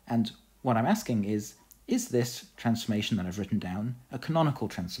 and what I'm asking is this transformation that I've written down a canonical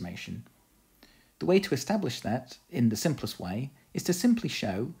transformation? The way to establish that, in the simplest way, is to simply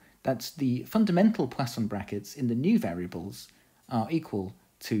show that the fundamental Poisson brackets in the new variables are equal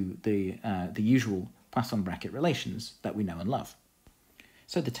to the usual Poisson bracket relations that we know and love.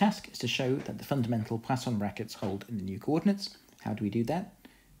 So the task is to show that the fundamental Poisson brackets hold in the new coordinates. How do we do that?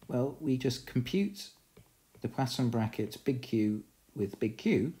 Well, we just compute the Poisson bracket big Q with big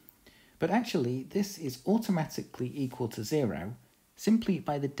Q, but actually this is automatically equal to 0 simply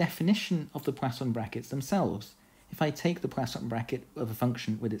by the definition of the Poisson brackets themselves. If I take the Poisson bracket of a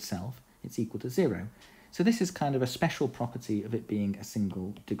function with itself, it's equal to 0. So this is kind of a special property of it being a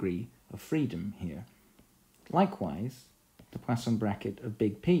single degree of freedom here. Likewise, the Poisson bracket of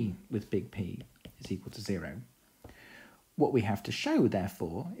big P with big P is equal to 0. What we have to show,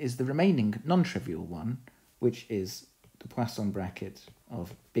 therefore, is the remaining non-trivial one, which is the Poisson bracket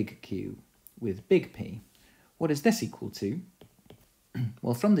of big Q with big P. What is this equal to?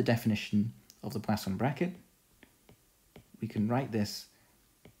 Well, from the definition of the Poisson bracket, we can write this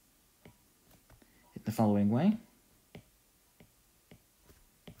in the following way.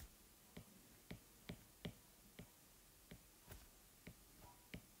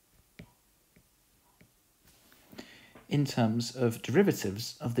 In terms of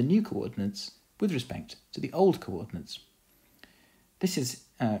derivatives of the new coordinates with respect to the old coordinates. This is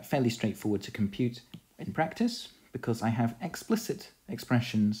fairly straightforward to compute in practice because I have explicit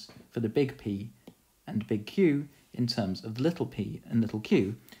expressions for the big P and big Q in terms of little p and little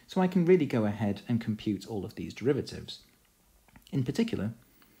q, so I can really go ahead and compute all of these derivatives. In particular,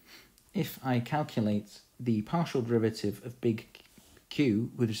 if I calculate the partial derivative of big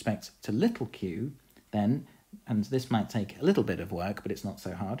Q with respect to little q, then, and this might take a little bit of work, but it's not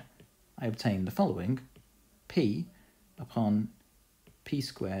so hard, I obtain the following: p upon p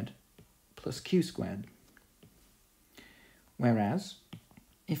squared plus q squared. Whereas,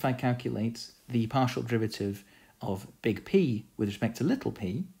 if I calculate the partial derivative of big P with respect to little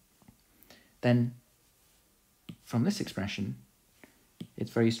p, then from this expression,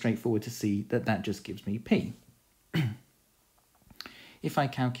 it's very straightforward to see that that just gives me p. If I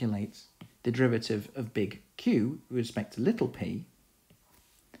calculate the derivative of big Q with respect to little p,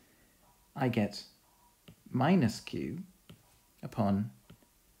 I get minus q upon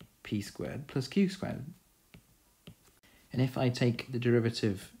p squared plus q squared. And if I take the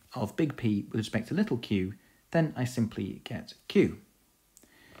derivative of big P with respect to little q, then I simply get q.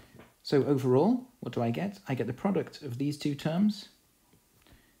 So overall, what do I get? I get the product of these two terms,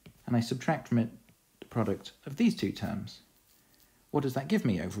 and I subtract from it the product of these two terms. What does that give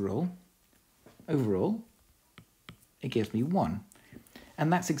me overall? Overall, it gives me 1.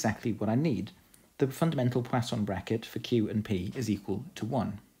 And that's exactly what I need. The fundamental Poisson bracket for Q and P is equal to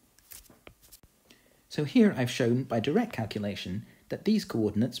 1. So here I've shown by direct calculation that these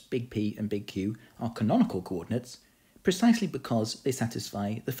coordinates, big P and big Q, are canonical coordinates precisely because they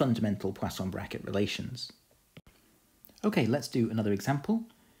satisfy the fundamental Poisson bracket relations. Okay, let's do another example.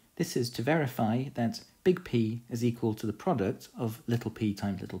 This is to verify that big P is equal to the product of little p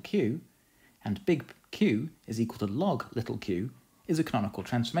times little q, and big Q is equal to log little q is a canonical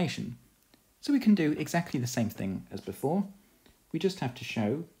transformation. So we can do exactly the same thing as before. We just have to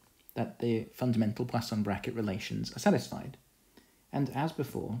show that the fundamental Poisson bracket relations are satisfied. And as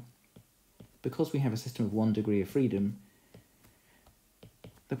before, because we have a system of 1 degree of freedom,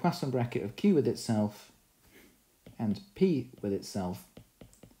 the Poisson bracket of Q with itself and P with itself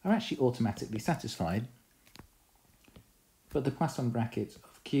are actually automatically satisfied, but the Poisson bracket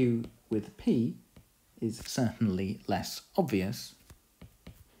of Q with P is certainly less obvious,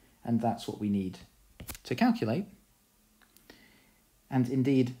 and that's what we need to calculate. And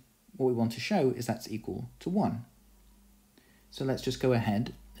indeed, what we want to show is that's equal to 1. So let's just go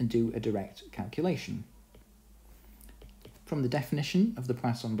ahead and do a direct calculation. From the definition of the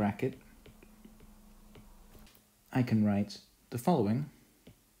Poisson bracket, I can write the following.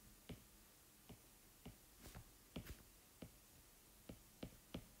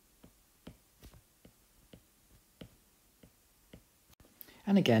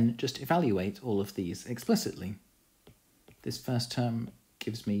 And again, just evaluate all of these explicitly. This first term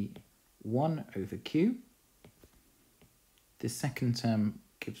gives me 1 over Q. This second term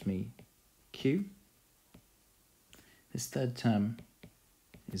gives me Q. This third term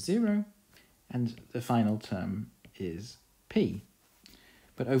is 0. And the final term is P.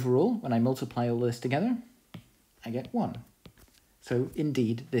 But overall, when I multiply all this together, I get 1. So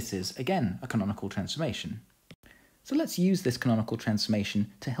indeed, this is, again, a canonical transformation. So let's use this canonical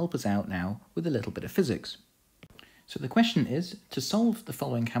transformation to help us out now with a little bit of physics. So the question is to solve the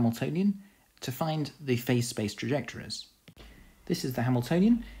following Hamiltonian to find the phase space trajectories. This is the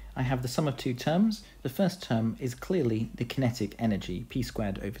Hamiltonian. I have the sum of two terms. The first term is clearly the kinetic energy, p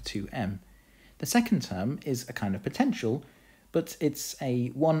squared over 2m. The second term is a kind of potential, but it's a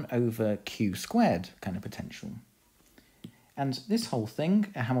 1 over q squared kind of potential. And this whole thing,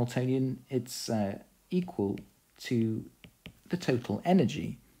 a Hamiltonian, it's equal to the total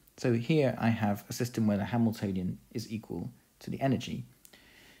energy. So here I have a system where the Hamiltonian is equal to the energy.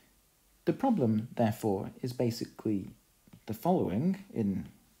 The problem, therefore, is basically the following in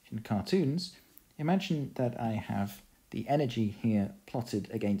cartoons. Imagine that I have the energy here plotted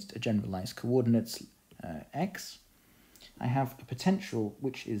against a generalized coordinates x. I have a potential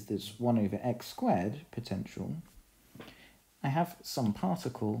which is this 1 over x squared potential. I have some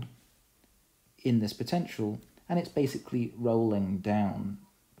particle in this potential, and it's basically rolling down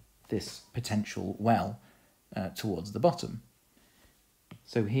this potential well towards the bottom.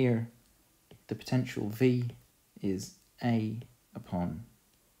 So here the potential V is A upon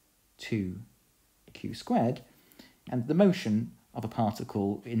 2q squared, and the motion of a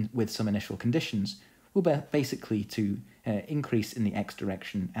particle with some initial conditions will be basically to increase in the x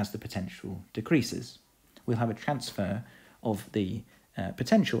direction as the potential decreases. We'll have a transfer of the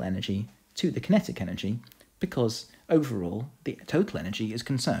potential energy to the kinetic energy because overall the total energy is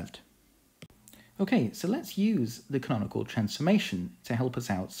conserved. Okay, so let's use the canonical transformation to help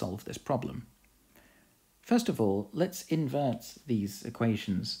us out solve this problem. First of all, let's invert these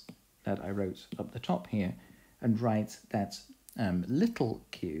equations that I wrote up the top here and write that little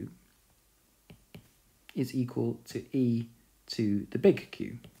q is equal to e to the big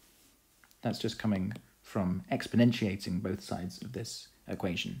Q. That's just coming from exponentiating both sides of this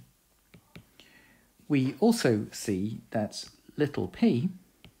equation. We also see that little p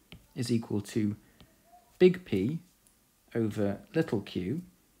is equal to big P over little q,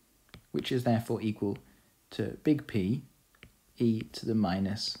 which is therefore equal to big P e to the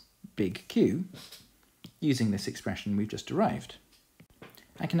minus big Q, using this expression we've just derived.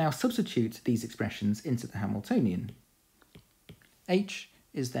 I can now substitute these expressions into the Hamiltonian. H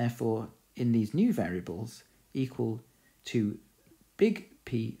is therefore, in these new variables, equal to big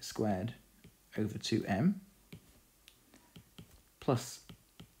P squared over 2m plus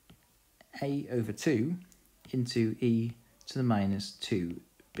a over 2 into e to the minus 2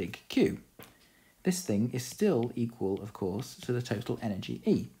 big Q. This thing is still equal, of course, to the total energy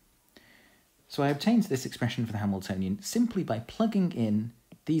E. So I obtained this expression for the Hamiltonian simply by plugging in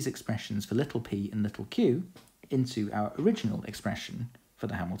these expressions for little p and little q into our original expression for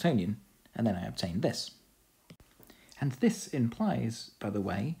the Hamiltonian, and then I obtain this. And this implies, by the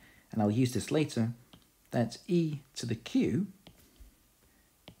way, and I'll use this later, that e to the q,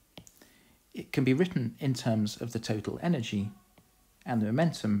 it can be written in terms of the total energy and the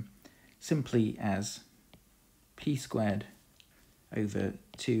momentum simply as p squared over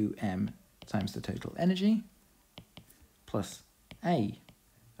 2m times the total energy plus a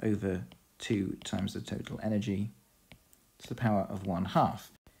over 2 times the total energy to the power of 1/2.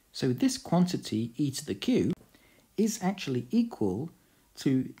 So this quantity, e to the q, is actually equal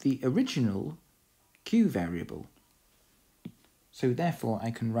to the original q variable. So therefore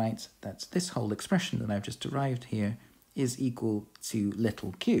I can write that this whole expression that I've just derived here is equal to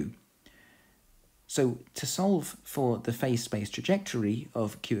little q. So to solve for the phase space trajectory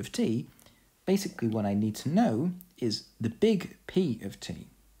of q of t, basically what I need to know is the big P of t.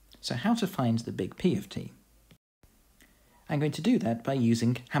 So how to find the big P of t? I'm going to do that by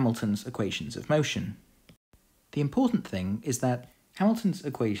using Hamilton's equations of motion. The important thing is that Hamilton's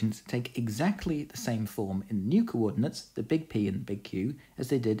equations take exactly the same form in the new coordinates, the big P and big Q, as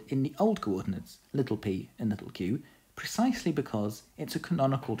they did in the old coordinates, little p and little q, precisely because it's a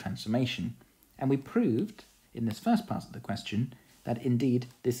canonical transformation. And we proved, in this first part of the question, that indeed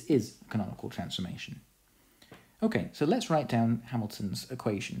this is a canonical transformation. Okay, so let's write down Hamilton's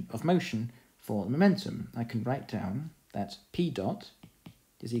equation of motion for the momentum. I can write down that P dot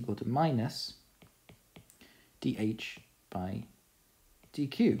is equal to minus dh by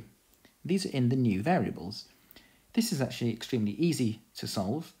dq. These are in the new variables. This is actually extremely easy to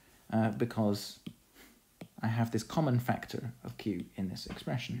solve because I have this common factor of q in this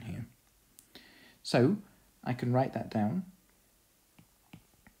expression here. So I can write that down.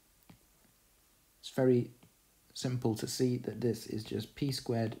 It's very simple to see that this is just p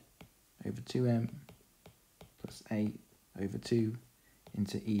squared over 2m plus a over 2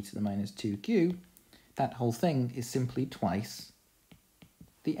 into e to the minus 2q. That whole thing is simply twice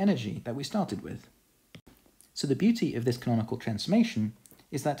the energy that we started with. So the beauty of this canonical transformation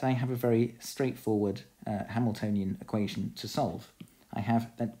is that I have a very straightforward Hamiltonian equation to solve. I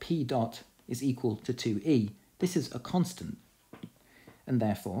have that P dot is equal to 2e. This is a constant, and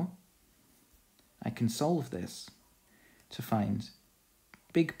therefore I can solve this to find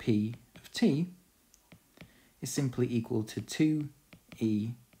big P of t is simply equal to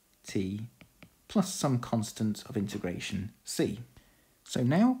 2e t plus some constant of integration c. So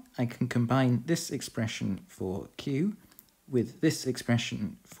now I can combine this expression for q with this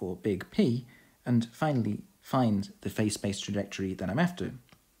expression for big P and finally find the phase space trajectory that I'm after.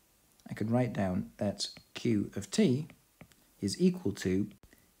 I could write down that q of t is equal to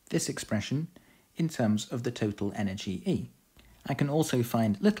this expression in terms of the total energy E. I can also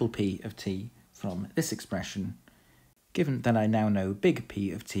find little p of t from this expression, given that I now know big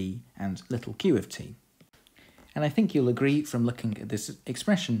P of t and little q of t. And I think you'll agree from looking at this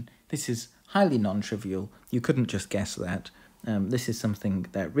expression, this is highly non-trivial. You couldn't just guess that. This is something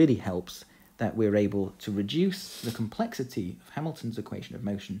that really helps, that we're able to reduce the complexity of Hamilton's equation of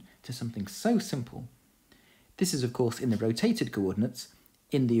motion to something so simple. This is, of course, in the rotated coordinates.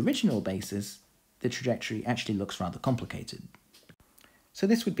 In the original basis, the trajectory actually looks rather complicated. So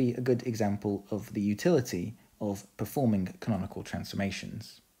this would be a good example of the utility of performing canonical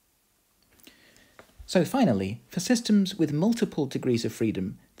transformations. So finally, for systems with multiple degrees of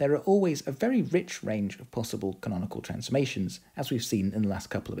freedom, there are always a very rich range of possible canonical transformations, as we've seen in the last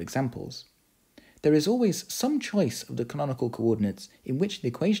couple of examples. There is always some choice of the canonical coordinates in which the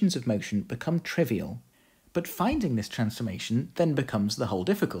equations of motion become trivial, but finding this transformation then becomes the whole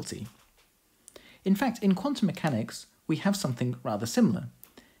difficulty. In fact, in quantum mechanics, we have something rather similar.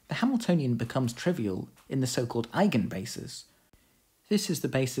 The Hamiltonian becomes trivial in the so-called eigenbasis. This is the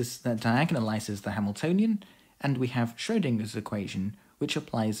basis that diagonalizes the Hamiltonian, and we have Schrödinger's equation, which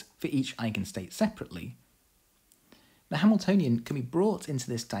applies for each eigenstate separately. The Hamiltonian can be brought into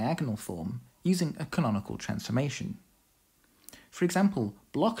this diagonal form using a canonical transformation. For example,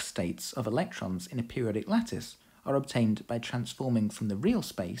 block states of electrons in a periodic lattice are obtained by transforming from the real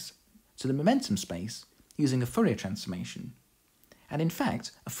space to the momentum space using a Fourier transformation. And in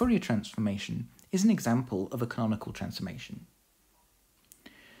fact, a Fourier transformation is an example of a canonical transformation.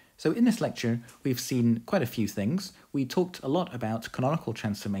 So in this lecture, we've seen quite a few things. We talked a lot about canonical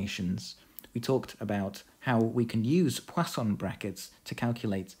transformations. We talked about how we can use Poisson brackets to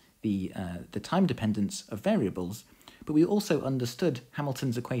calculate the time dependence of variables, but we also understood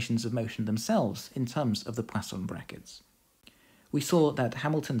Hamilton's equations of motion themselves in terms of the Poisson brackets. We saw that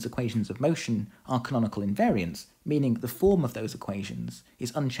Hamilton's equations of motion are canonical invariants, meaning the form of those equations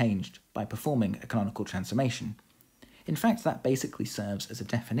is unchanged by performing a canonical transformation. In fact, that basically serves as a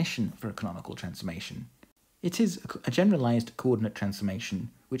definition for a canonical transformation. It is a generalised coordinate transformation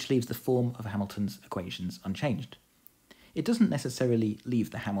which leaves the form of Hamilton's equations unchanged. It doesn't necessarily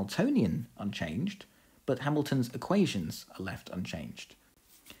leave the Hamiltonian unchanged, but Hamilton's equations are left unchanged.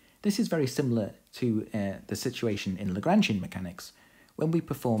 This is very similar to the situation in Lagrangian mechanics, when we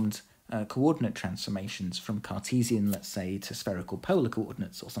performed coordinate transformations from Cartesian, let's say, to spherical polar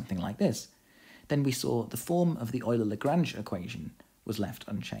coordinates or something like this. Then we saw the form of the Euler-Lagrange equation was left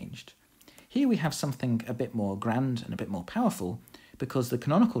unchanged. Here we have something a bit more grand and a bit more powerful, because the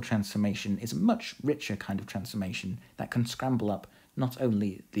canonical transformation is a much richer kind of transformation that can scramble up not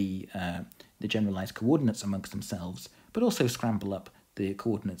only the generalised coordinates amongst themselves, but also scramble up the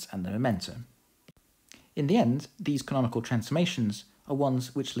coordinates and the momenta. In the end, these canonical transformations are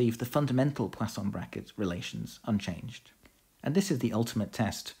ones which leave the fundamental Poisson bracket relations unchanged. And this is the ultimate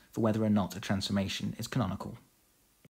test for whether or not a transformation is canonical.